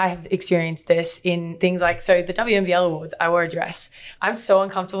have experienced this in things like, so the WNBL Awards, I wore a dress. I'm so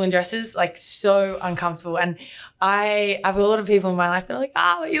uncomfortable in dresses, like so uncomfortable. And I have a lot of people in my life that are like,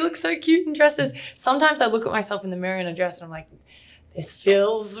 oh, you look so cute in dresses. Sometimes I look at myself in the mirror in a dress and I'm like, this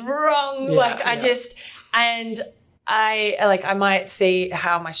feels wrong. I might see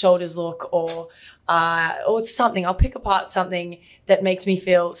how my shoulders look or something. I'll pick apart something that makes me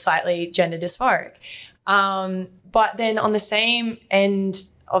feel slightly gender dysphoric. But then on the same end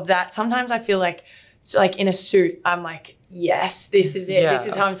of that, sometimes I feel like, so like in a suit, I'm like, yes, this is it. Yeah. This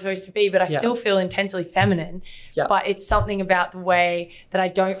is how I'm supposed to be. But I still feel intensely feminine. Yeah. But it's something about the way that I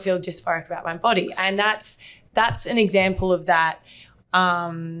don't feel dysphoric about my body. And that's an example of that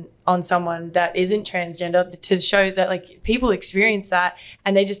on someone that isn't transgender, to show that like people experience that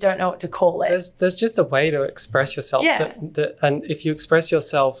and they just don't know what to call it. There's just a way to express yourself. Yeah. And if you express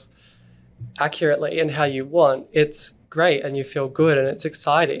yourself accurately and how you want, it's great and you feel good and it's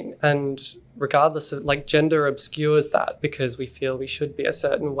exciting. And regardless of, like, gender obscures that because we feel we should be a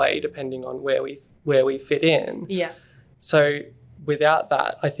certain way depending on where we fit in. Yeah. So without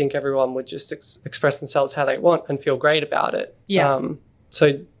that, I think everyone would just express themselves how they want and feel great about it. Yeah.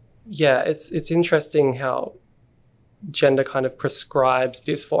 It's interesting how gender kind of prescribes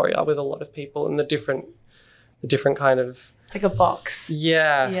dysphoria with a lot of people and the different kind of... It's like a box.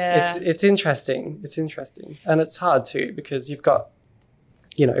 Yeah. It's interesting. It's interesting. And it's hard too because you've got,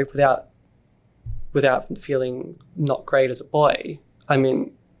 you know, without feeling not great as a boy, I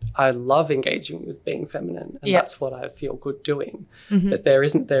mean, I love engaging with being feminine and that's what I feel good doing. But there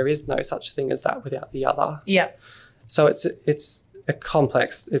is no such thing as that without the other. Yeah. So it's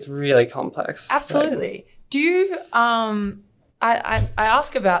really complex. Absolutely. Do you, I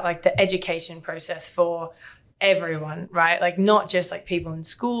ask about like the education process for everyone, right? Like not just like people in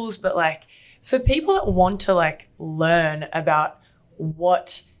schools, but like for people that want to like learn about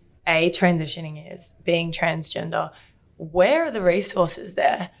what transitioning is, being transgender, where are the resources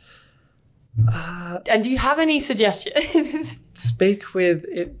there? And do you have any suggestions? Speak with,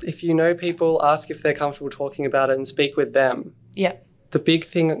 if you know people, ask if they're comfortable talking about it and speak with them. Yeah. The big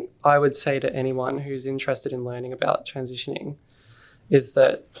thing I would say to anyone who's interested in learning about transitioning is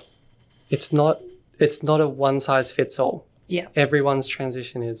that it's not a one size fits all. Yeah. Everyone's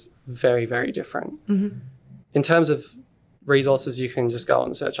transition is very, very different. In terms of resources, you can just go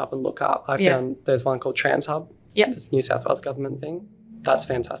and search up and look up. I found there's one called Trans Hub. Yeah. It's New South Wales government thing. That's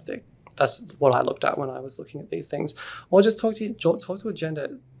fantastic. That's what I looked at when I was looking at these things. Or just talk to a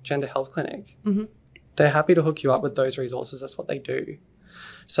gender health clinic. They're happy to hook you up with those resources. That's what they do.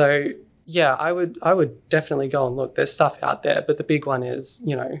 So yeah, I would definitely go and look. There's stuff out there, but the big one is,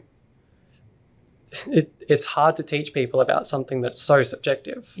 you know, it's hard to teach people about something that's so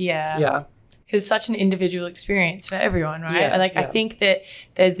subjective. Yeah. Yeah. Because it's such an individual experience for everyone, right? Yeah, I think that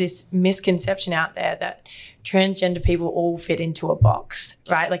there's this misconception out there that transgender people all fit into a box,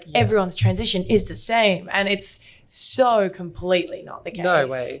 right? Like everyone's transition is the same, and it's so completely not the case.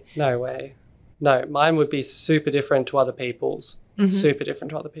 No way. No, mine would be super different to other people's, super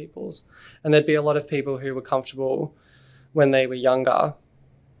different to other people's. And there'd be a lot of people who were comfortable when they were younger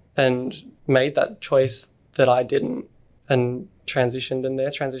and made that choice that I didn't and transitioned, and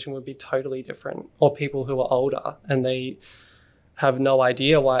their transition would be totally different. Or people who are older and they have no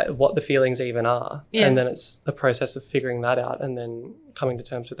idea what the feelings even are. Yeah. And then it's a process of figuring that out and then coming to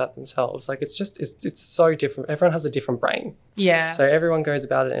terms with that themselves. Like it's so different. Everyone has a different brain. Yeah. So everyone goes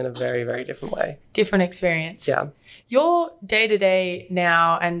about it in a very, very different way. Different experience. Yeah. Your day-to-day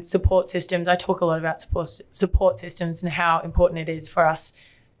now and support systems, I talk a lot about support systems and how important it is for us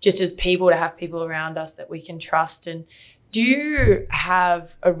just as people to have people around us that we can trust. And do you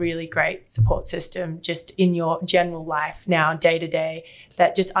have a really great support system just in your general life now, day to day,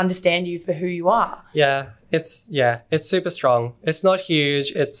 that just understand you for who you are? Yeah, it's super strong. It's not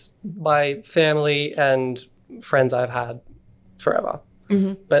huge. It's my family and friends I've had forever.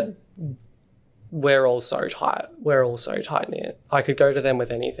 But we're all so tight. We're all so tight-knit. I could go to them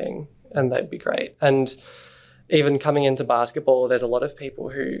with anything and they'd be great. And even coming into basketball, there's a lot of people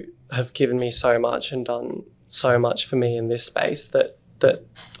who have given me so much and done so much for me in this space that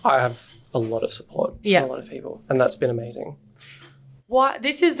that I have a lot of support from a lot of people, and that's been amazing.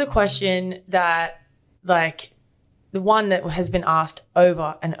 This is the question that, like, the one that has been asked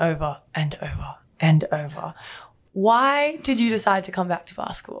over and over and over and over. Why did you decide to come back to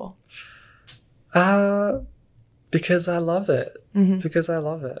basketball? Because I love it. Because I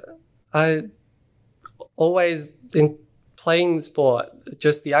love it. I always, in playing the sport,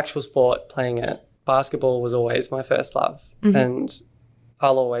 just the actual sport, playing it, basketball was always my first love, and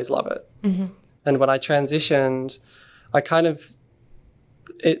I'll always love it. And when I transitioned,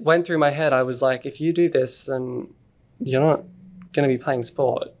 it went through my head. I was like, if you do this, then you're not going to be playing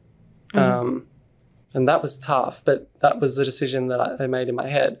sport. And that was tough, but that was the decision that I made in my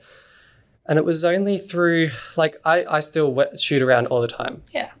head. And it was only through, like, I still shoot around all the time.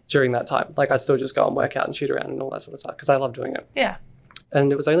 Yeah. During that time. Like, I'd still just go and work out and shoot around and all that sort of stuff because I love doing it. Yeah.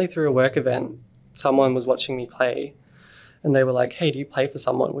 And it was only through a work event, someone was watching me play and they were like, hey, do you play for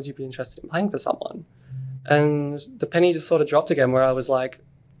someone? Would you be interested in playing for someone? And the penny just sort of dropped again where I was like,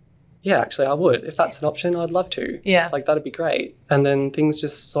 yeah, actually I would. If that's an option, I'd love to. Yeah. Like, that'd be great. And then things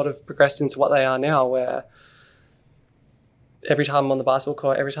just sort of progressed into what they are now, where every time I'm on the basketball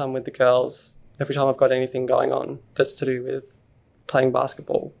court, every time with the girls, every time I've got anything going on that's to do with playing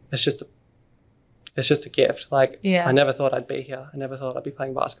basketball, it's just a gift. Like, I never thought I'd be here. I never thought I'd be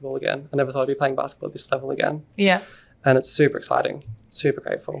playing basketball again. I never thought I'd be playing basketball at this level again. Yeah. And it's super exciting, super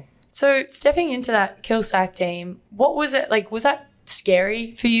grateful. So stepping into that Kilsyth team, what was it like? Was that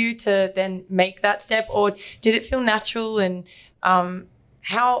scary for you to then make that step, or did it feel natural? And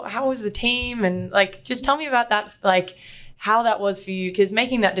how was the team? And, like, just tell me about that, like, how that was for you, because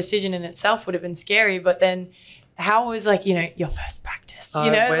making that decision in itself would have been scary, but then how was, like, you know, your first practice?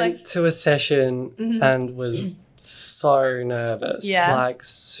 You know, I went to a session and was so nervous, like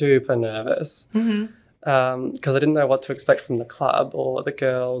super nervous, because I didn't know what to expect from the club or the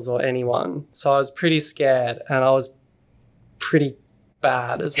girls or anyone. So I was pretty scared, and I was pretty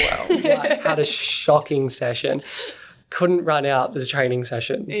bad as well. Like, had a shocking session. Couldn't run out this training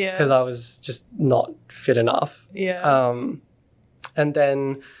session because I was just not fit enough. And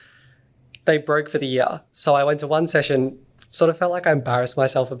then they broke for the year. So I went to one session, sort of felt like I embarrassed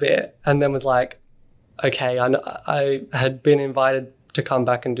myself a bit, and then was like, okay, I had been invited to come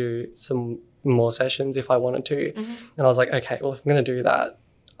back and do some more sessions if I wanted to. And I was like, okay, well, if I'm going to do that,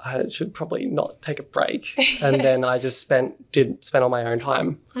 I should probably not take a break. And then I just spent all my own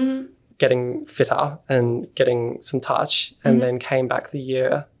time getting fitter and getting some touch, and then came back this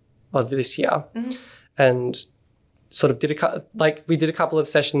year and sort of we did a couple of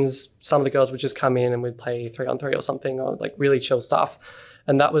sessions. Some of the girls would just come in and we'd play 3-on-3 or something, or like really chill stuff.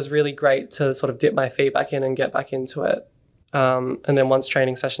 And that was really great to sort of dip my feet back in and get back into it. And then once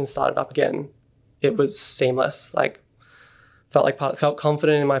training sessions started up again, it was seamless. Like, felt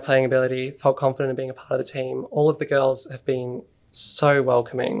confident in my playing ability, felt confident in being a part of the team. All of the girls have been so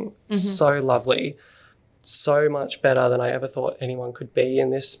welcoming, so lovely, so much better than I ever thought anyone could be in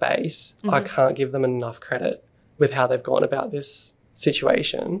this space. I can't give them enough credit with how they've gone about this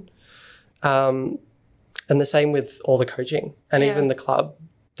situation. And the same with all the coaching and even the club.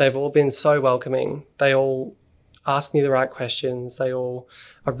 They've all been so welcoming. They all ask me the right questions. They all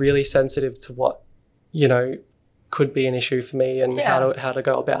are really sensitive to what, you know, could be an issue for me, and how to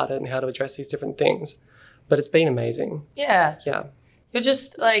go about it and how to address these different things. But it's been amazing. Yeah. You're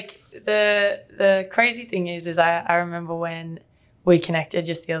just, like, the crazy thing is I remember when we connected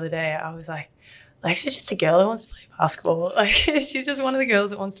just the other day, I was like, Lexi's just a girl that wants to play basketball. Like, she's just one of the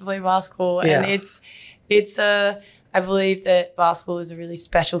girls that wants to play basketball. And I believe that basketball is a really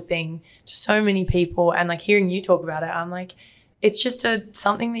special thing to so many people. And, like, hearing you talk about it, I'm like, it's just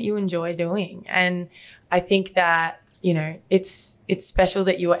something that you enjoy doing. And I think that, you know, it's special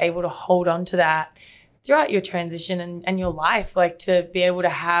that you were able to hold on to that throughout your transition and your life, like, to be able to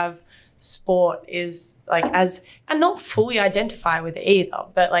have sport is like and not fully identify with it either,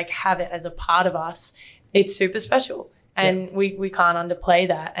 but, like, have it as a part of us. It's super special, and we can't underplay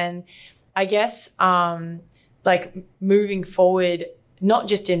that. And I guess like, moving forward, not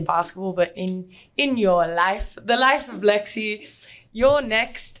just in basketball, but in your life, the life of Lexi, your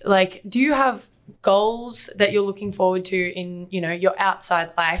next, like, do you have goals that you're looking forward to in, you know, your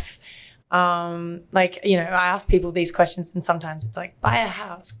outside life? Like, you know, I ask people these questions, and sometimes it's like, buy a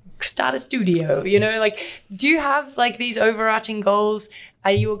house, start a studio, you know, like, do you have, like, these overarching goals?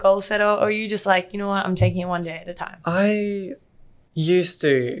 Are you a goal setter, or are you just like, you know what, I'm taking it one day at a time? I used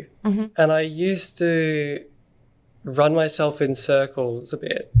to, and I used to run myself in circles a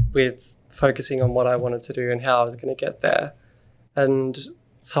bit with focusing on what I wanted to do and how I was going to get there. And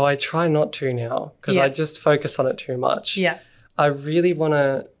so I try not to now, because I just focus on it too much. I really want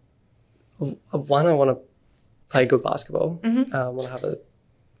to, I want to play good basketball. I want to have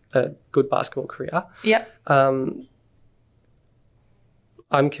a good basketball career. Yep. I'm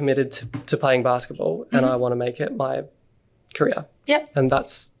committed to playing basketball and I want to make it my career. Yep. And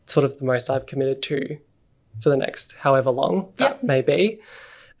that's sort of the most I've committed to for the next however long that may be.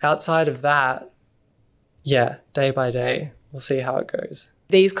 Outside of that, yeah, day by day, we'll see how it goes.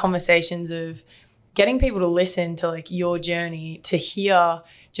 These conversations of getting people to listen to like your journey, to hear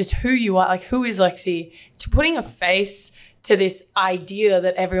just who you are, like who is Lexi, to putting a face to this idea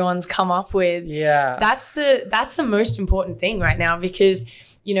that everyone's come up with. Yeah. That's the most important thing right now, because,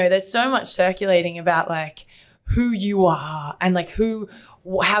 you know, there's so much circulating about like who you are and like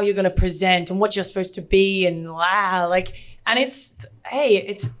how you're going to present and what you're supposed to be and like, and it's, A,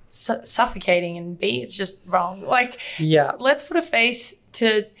 it's suffocating, and B, it's just wrong. Like, yeah, let's put a face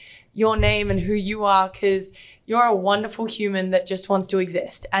to your name and who you are, because you're a wonderful human that just wants to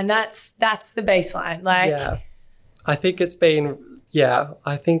exist. And that's the baseline. Like, yeah, I think it's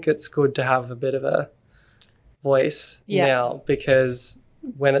good to have a bit of a voice now, because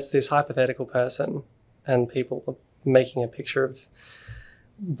when it's this hypothetical person and people are making a picture of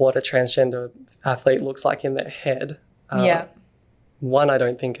what a transgender athlete looks like in their head, one, I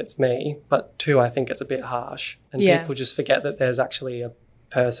don't think it's me, but two, I think it's a bit harsh, and people just forget that there's actually a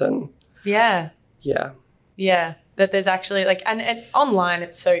person. Yeah. That there's actually like, and online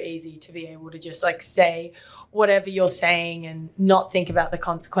it's so easy to be able to just like say whatever you're saying and not think about the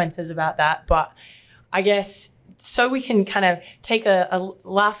consequences about that. But I guess so we can kind of take a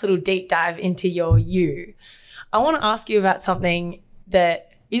last little deep dive into your you. I want to ask you about something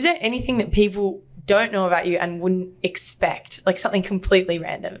is there anything that people don't know about you and wouldn't expect, like something completely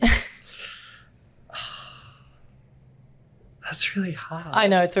random? That's really hard. I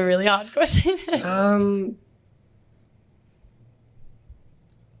know, it's a really hard question.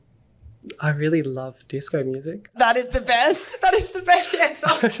 I really love disco music. That is the best. That is the best answer.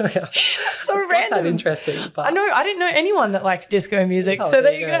 That's so it's random. Not that interesting. But I know. I didn't know anyone that likes disco music. So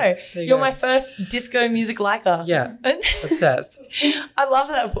there you go. You're my first disco music liker. Yeah. Obsessed. I love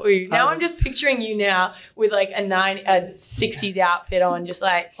that for you. Now I'm just picturing you now with like a 60s outfit on, just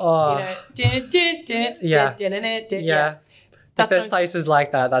like, Yeah. If there's places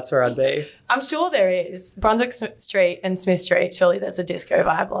like that, that's where I'd be. I'm sure there is. Brunswick Street and Smith Street, surely there's a disco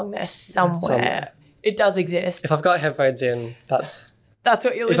vibe along there somewhere. It does exist. If I've got headphones in, that's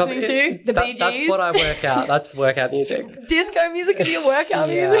what you're listening to? The Bee Gees? That's what I work out. That's workout music. Disco music is your workout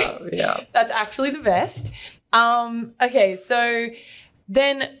music? Yeah. That's actually the best. Okay, so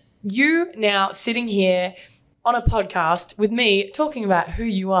then you now sitting here on a podcast with me talking about who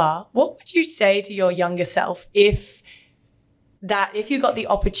you are, what would you say to your younger self if you got the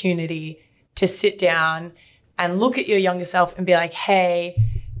opportunity to sit down and look at your younger self and be like, hey,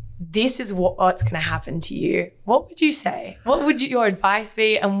 this is what's going to happen to you? What would you say? What would your advice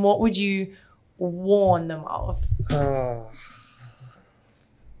be, and what would you warn them of? Oh,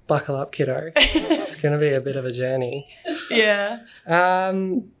 buckle up, kiddo. It's going to be a bit of a journey. Yeah.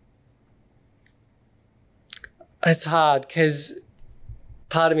 It's hard because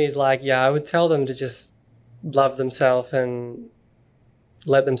part of me is like, I would tell them to just love themselves and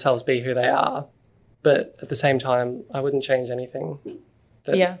let themselves be who they are. But at the same time, I wouldn't change anything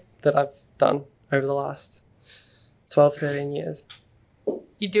that I've done over the last 12, 13 years.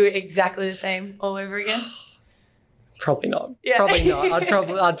 You do it exactly the same all over again? Probably not. Yeah. Probably not.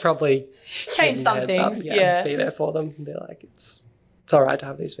 I'd probably change some things. Yeah. Be there for them and be like, it's all right to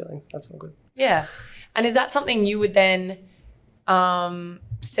have these feelings. That's all good. Yeah. And is that something you would then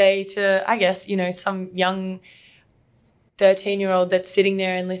say to, I guess, some young 13-year-old that's sitting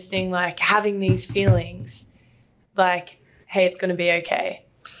there and listening, like having these feelings, like, hey, it's going to be okay?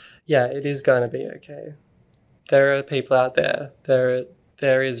 Yeah, it is going to be okay. There are people out there.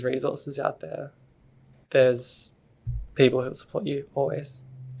 There is resources out there. There's people who support you always.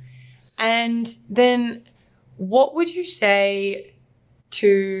 And then what would you say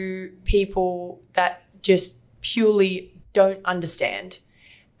to people that just purely don't understand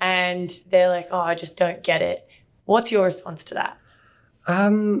and they're like, oh, I just don't get it? What's your response to that?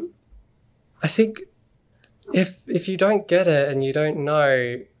 I think if you don't get it and you don't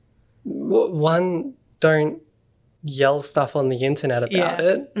know, one, don't yell stuff on the internet about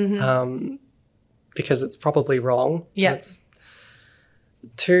it, because it's probably wrong. Yes.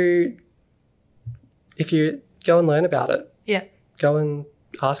 Two, if you go and learn about it, go and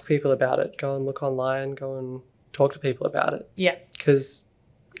ask people about it, go and look online, go and talk to people about it. Yeah. Because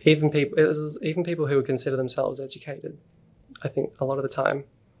even people who would consider themselves educated, I think a lot of the time,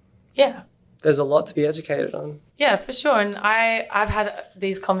 there's a lot to be educated on. Yeah, for sure. And I've had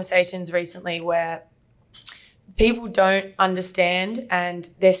these conversations recently where people don't understand and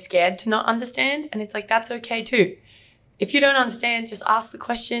they're scared to not understand. And it's like, that's okay too. If you don't understand, just ask the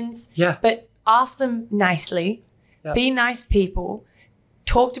questions. Yeah. But ask them nicely. Yeah. Be nice people.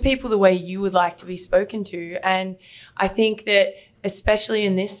 Talk to people the way you would like to be spoken to. And I think that especially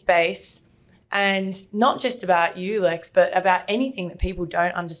in this space, and not just about you, Lex, but about anything that people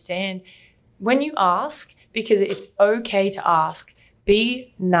don't understand, when you ask, because it's okay to ask,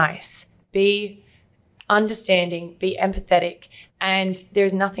 be nice, be understanding, be empathetic, and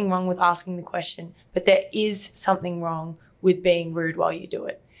there's nothing wrong with asking the question, but there is something wrong with being rude while you do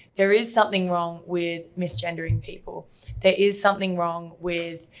it. There is something wrong with misgendering people. There is something wrong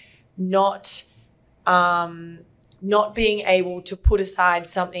with not being able to put aside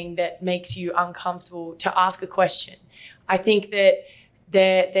something that makes you uncomfortable to ask a question. I think that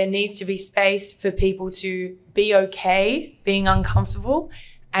there needs to be space for people to be okay being uncomfortable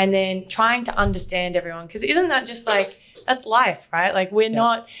and then trying to understand everyone. Because isn't that just like, that's life, right? Like we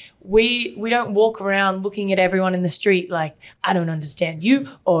don't walk around looking at everyone in the street like, I don't understand you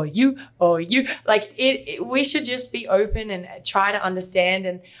or you or you. Like we should just be open and try to understand.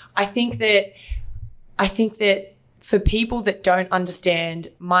 And I think that for people that don't understand,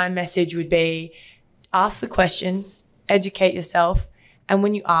 my message would be ask the questions, educate yourself. And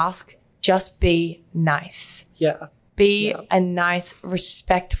when you ask, just be nice. Yeah. Be a nice,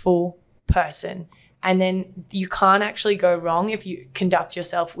 respectful person. And then you can't actually go wrong if you conduct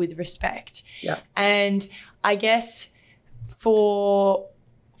yourself with respect. Yeah. And I guess for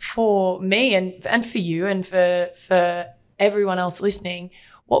me and for you and for everyone else listening,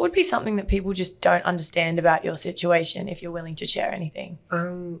 what would be something that people just don't understand about your situation, if you're willing to share anything?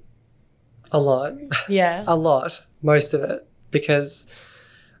 A lot. Yeah. A lot, most of it, because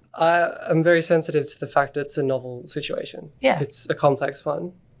I'm very sensitive to the fact that it's a novel situation. Yeah. It's a complex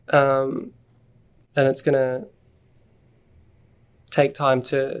one. And it's going to take time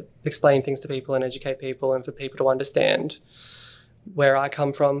to explain things to people and educate people and for people to understand where I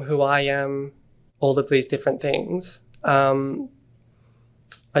come from, who I am, all of these different things.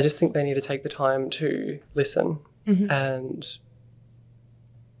 I just think they need to take the time to listen and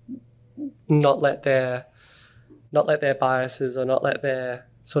not let their biases or not let their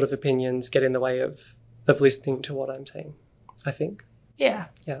sort of opinions get in the way of listening to what I'm saying, I think. Yeah.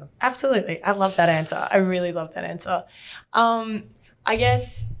 Yeah. Absolutely. I love that answer. I really love that answer. I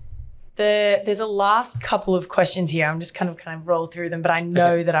guess there's a last couple of questions here. I'm just kind of roll through them, but I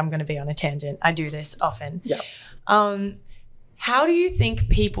know that I'm going to be on a tangent. I do this often. Yeah. How do you think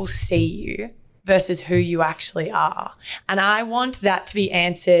people see you versus who you actually are? And I want that to be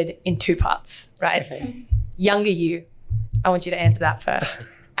answered in two parts, right? Okay. Younger you, I want you to answer that first,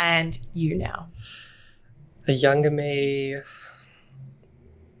 and you now. The younger me,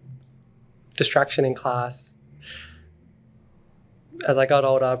 distraction in class. As I got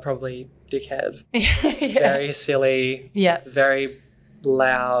older, probably dickhead. Yeah. Very silly. Yeah. Very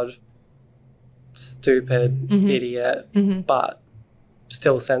loud, stupid, idiot, but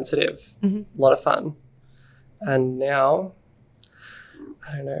still sensitive. A lot of fun. And now,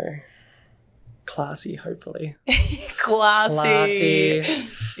 I don't know, classy, hopefully. Classy.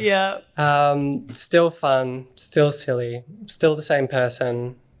 Yeah. Still fun, still silly, still the same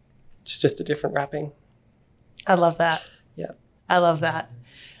person. It's just a different wrapping. I love that. Yeah. I love that.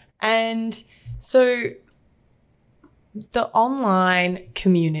 And so the online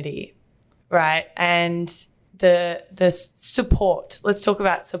community, right, and the support, let's talk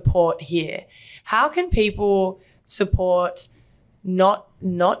about support here. How can people support not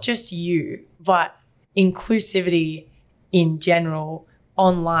just you, but inclusivity in general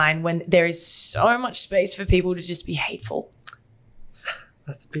online when there is so much space for people to just be hateful?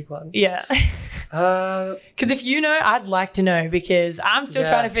 That's a big one. Yeah. Because if you know, I'd like to know, because I'm still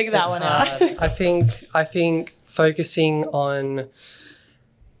trying to figure that one out. I think focusing on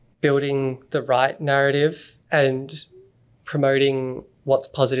building the right narrative and promoting what's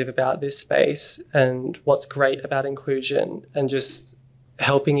positive about this space and what's great about inclusion and just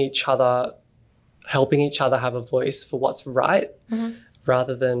helping each other have a voice for what's right,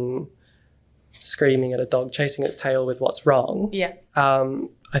 rather than screaming at a dog chasing its tail with what's wrong. Yeah.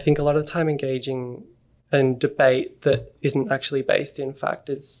 I think a lot of the time engaging in debate that isn't actually based in fact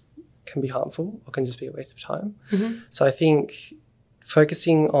can be harmful or can just be a waste of time. So I think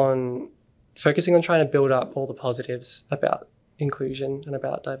focusing on trying to build up all the positives about inclusion and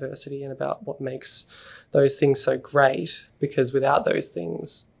about diversity and about what makes those things so great, because without those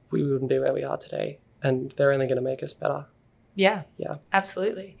things we wouldn't be where we are today, and they're only going to make us better. Yeah. Yeah.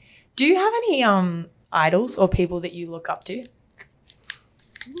 Absolutely. Do you have any idols or people that you look up to?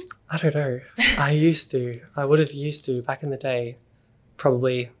 I don't know. I would have used to back in the day,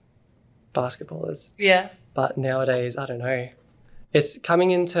 probably basketballers. Yeah. But nowadays, I don't know. It's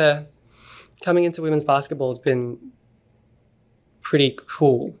coming into women's basketball has been pretty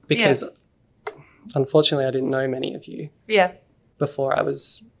cool because unfortunately I didn't know many of you. Yeah. Before I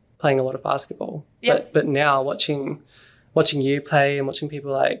was playing a lot of basketball. Yeah. But now watching you play and watching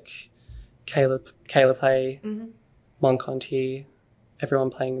people like Kayla play, Mon Conti,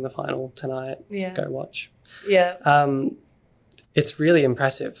 everyone playing in the final tonight. Yeah. Go watch. Yeah. It's really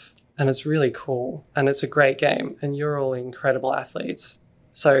impressive and it's really cool and it's a great game and you're all incredible athletes.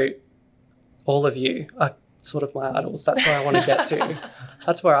 So all of you are sort of my idols. That's where I want to get to.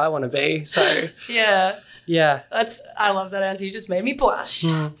 That's where I want to be. So yeah. Yeah. I love that answer. You just made me blush.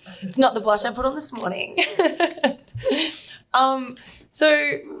 It's not the blush I put on this morning.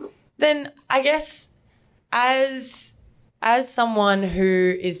 So then I guess as someone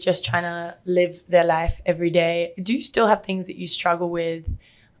who is just trying to live their life every day, do you still have things that you struggle with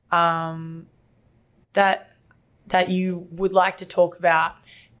that you would like to talk about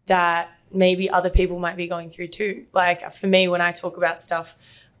that maybe other people might be going through too? Like for me, when I talk about stuff,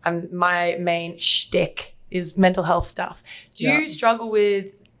 my main shtick is mental health stuff. Do you struggle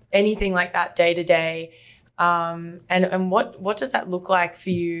with anything like that day to day? And what does that look like for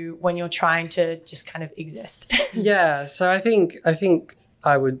you when you're trying to just kind of exist? Yeah, so I think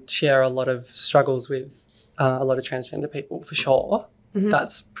I would share a lot of struggles with a lot of transgender people for sure.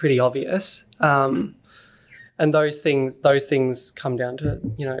 That's pretty obvious. And those things come down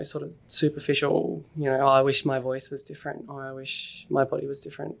to, sort of superficial, I wish my voice was different or I wish my body was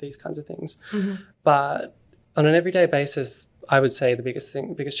different, these kinds of things. But on an everyday basis, I would say the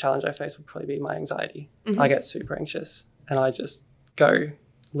biggest challenge I face would probably be my anxiety. I get super anxious and I just go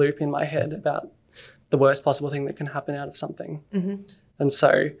loop in my head about the worst possible thing that can happen out of something. And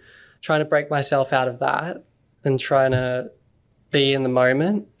so trying to break myself out of that and trying to be in the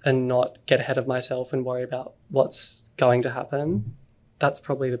moment and not get ahead of myself and worry about what's going to happen, that's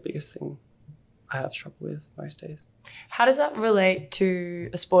probably the biggest thing I have trouble with most days. How does that relate to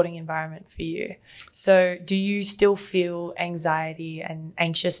a sporting environment for you? So do you still feel anxiety and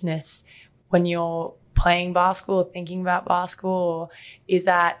anxiousness when you're playing basketball or thinking about basketball, or is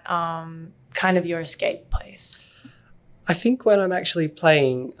that kind of your escape place? I think when I'm actually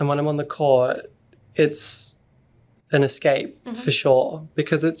playing and when I'm on the court, it's an escape for sure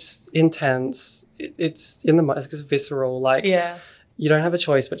because it's intense. It's in the moment. It's visceral. Like you don't have a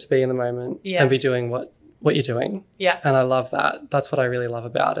choice but to be in the moment and be doing what you're doing. Yeah, and I love that. That's what I really love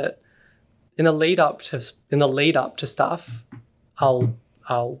about it. In the lead up to stuff,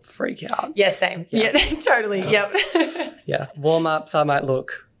 I'll freak out. Yeah, same. Yeah, totally. Yep. Yeah, warm ups I might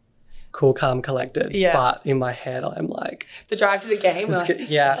look cool, calm, collected. Yeah. But in my head, I'm like the drive to the game.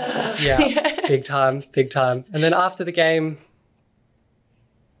 Yeah, big time. And then after the game,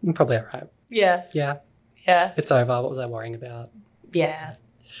 I'm probably all right. Yeah. It's over. What was I worrying about? Yeah,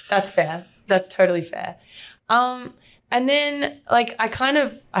 that's fair. That's totally fair. And then like I kind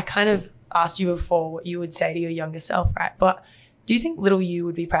of asked you before what you would say to your younger self, right? But do you think little you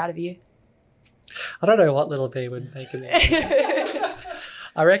would be proud of you? I don't know what little B would make of me.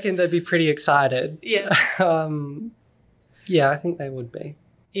 I reckon they'd be pretty excited. Yeah. Yeah, I think they would be.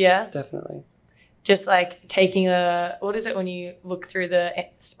 Yeah? Definitely. Just like taking what is it when you look through the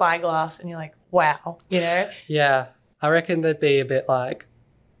spyglass and you're like, wow, Yeah. I reckon they'd be a bit like,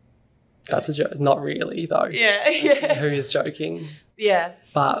 that's a joke. Not really, though. Yeah. Who's joking? Yeah.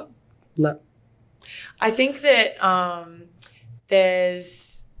 But, no. I think that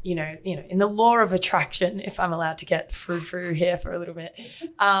there's, in the law of attraction, if I'm allowed to get through here for a little bit,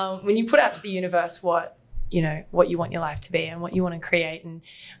 when you put out to the universe what you want your life to be and what you want to create. And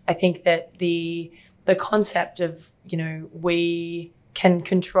I think that the concept of, we can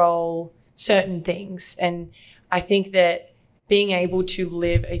control certain things. And I think that being able to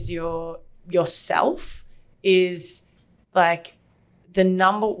live as yourself is like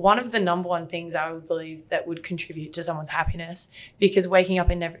one of the number one things I would believe that would contribute to someone's happiness, because waking up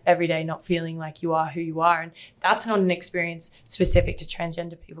every day not feeling like you are who you are, and that's not an experience specific to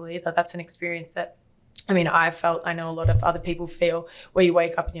transgender people either. That's an experience that, I've felt, I know a lot of other people feel, where you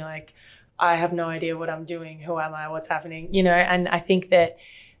wake up and you're like, I have no idea what I'm doing. Who am I? What's happening? And I think that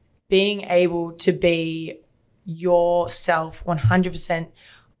being able to be yourself 100%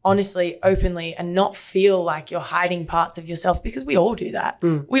 honestly, openly, and not feel like you're hiding parts of yourself, because we all do that.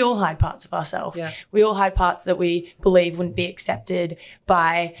 We all hide parts of ourselves. Yeah. We all hide parts that we believe wouldn't be accepted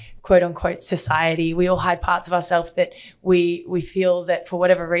by quote unquote society. We all hide parts of ourselves that we feel that for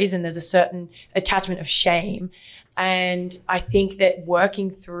whatever reason there's a certain attachment of shame. And I think that working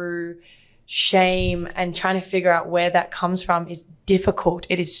through shame and trying to figure out where that comes from is difficult.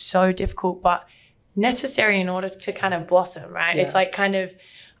 It is so difficult, but necessary in order to kind of blossom, right? Yeah. It's like kind of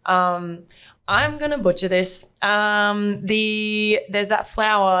I'm going to butcher this. There's that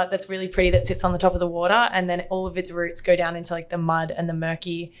flower that's really pretty that sits on the top of the water, and then all of its roots go down into like the mud and the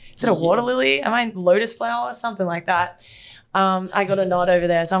murky. Is it a water lily? Am I lotus flower? Something like that. I got a nod over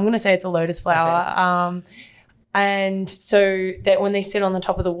there, so I'm going to say it's a lotus flower. Okay. And so that when they sit on the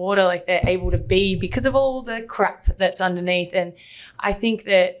top of the water, like they're able to be, because of all the crap that's underneath. And I think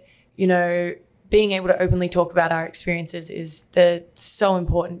that, you know, being able to openly talk about our experiences is so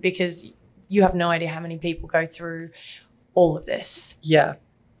important, because you have no idea how many people go through all of this. Yeah.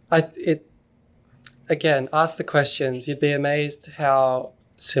 Again, ask the questions. You'd be amazed how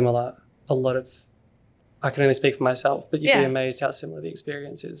similar I can only speak for myself, but you'd be amazed how similar the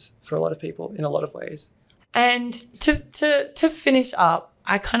experience is for a lot of people in a lot of ways. And to finish up,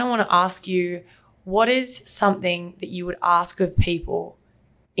 I kind of want to ask you, what is something that you would ask of people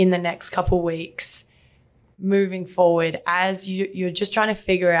in the next couple of weeks moving forward as you're just trying to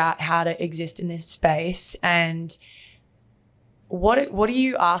figure out how to exist in this space? And what are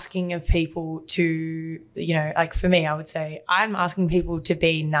you asking of people to, you know, like for me, I would say I'm asking people to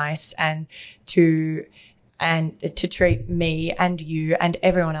be nice and to treat me and you and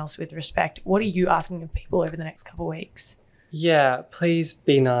everyone else with respect. What are you asking of people over the next couple of weeks? Yeah, please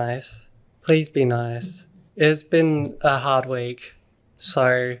be nice. Please be nice. It's been a hard week.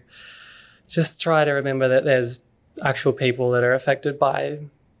 So just try to remember that there's actual people that are affected by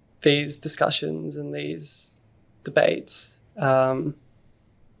these discussions and these debates.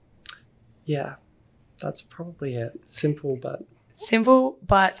 Yeah, that's probably it. Simple,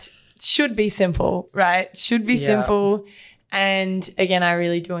 but should be simple, right? Should be simple. And again, I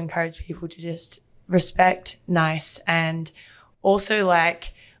really do encourage people to just respect, nice, and also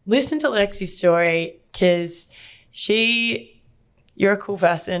like listen to Lexi's story, because you're a cool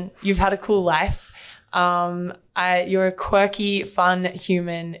person. You've had a cool life. You're a quirky, fun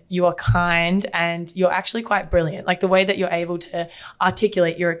human. You are kind, and you're actually quite brilliant. Like the way that you're able to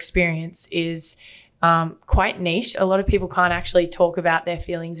articulate your experience is quite niche. A lot of people can't actually talk about their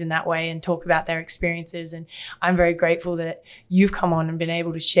feelings in that way and talk about their experiences. And I'm very grateful that you've come on and been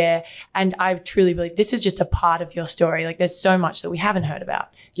able to share. And I truly believe this is just a part of your story. Like there's so much that we haven't heard about.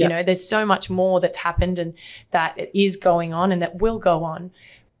 You know, there's so much more that's happened and that it is going on and that will go on.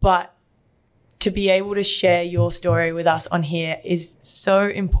 But to be able to share your story with us on here is so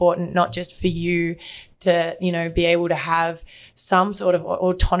important, not just for you to, you know, be able to have some sort of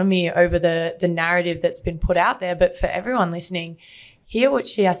autonomy over the narrative that's been put out there, but for everyone listening, hear what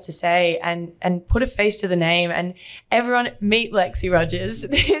she has to say and put a face to the name. And everyone, meet Lexi Rodgers.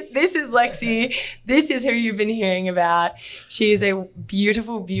 This is Lexi. This is who you've been hearing about. She is a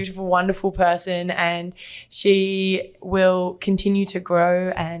beautiful, beautiful, wonderful person, and she will continue to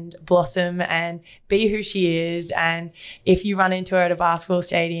grow and blossom and be who she is. And if you run into her at a basketball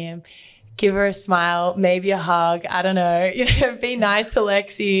stadium, give her a smile, maybe a hug. I don't know. You know, be nice to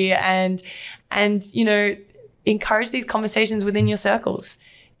Lexi and you know, encourage these conversations within your circles.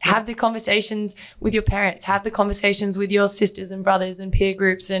 Have the conversations with your parents. Have the conversations with your sisters and brothers and peer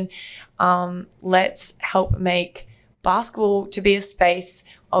groups. And let's help make basketball to be a space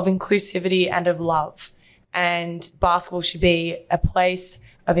of inclusivity and of love. And basketball should be a place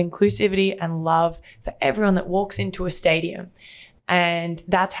of inclusivity and love for everyone that walks into a stadium. And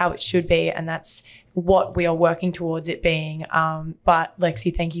that's how it should be. And that's what we are working towards it being. But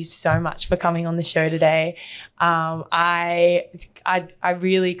Lexi, thank you so much for coming on the show today. I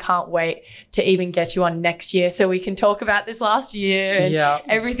really can't wait to even get you on next year so we can talk about this last year and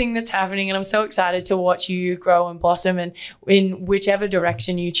everything that's happening. And I'm so excited to watch you grow and blossom and in whichever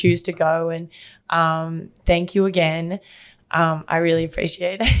direction you choose to go. And thank you again. I really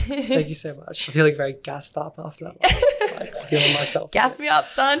appreciate it. Thank you so much. I'm feeling very gassed up after that one. Like feeling myself. Gas me up,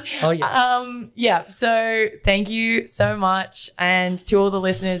 son. Oh, yeah. So thank you so much. And to all the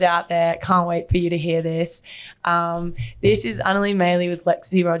listeners out there, can't wait for you to hear this. This is Annalie Maley with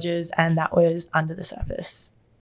Lexi Rodgers, and that was Under the Surface.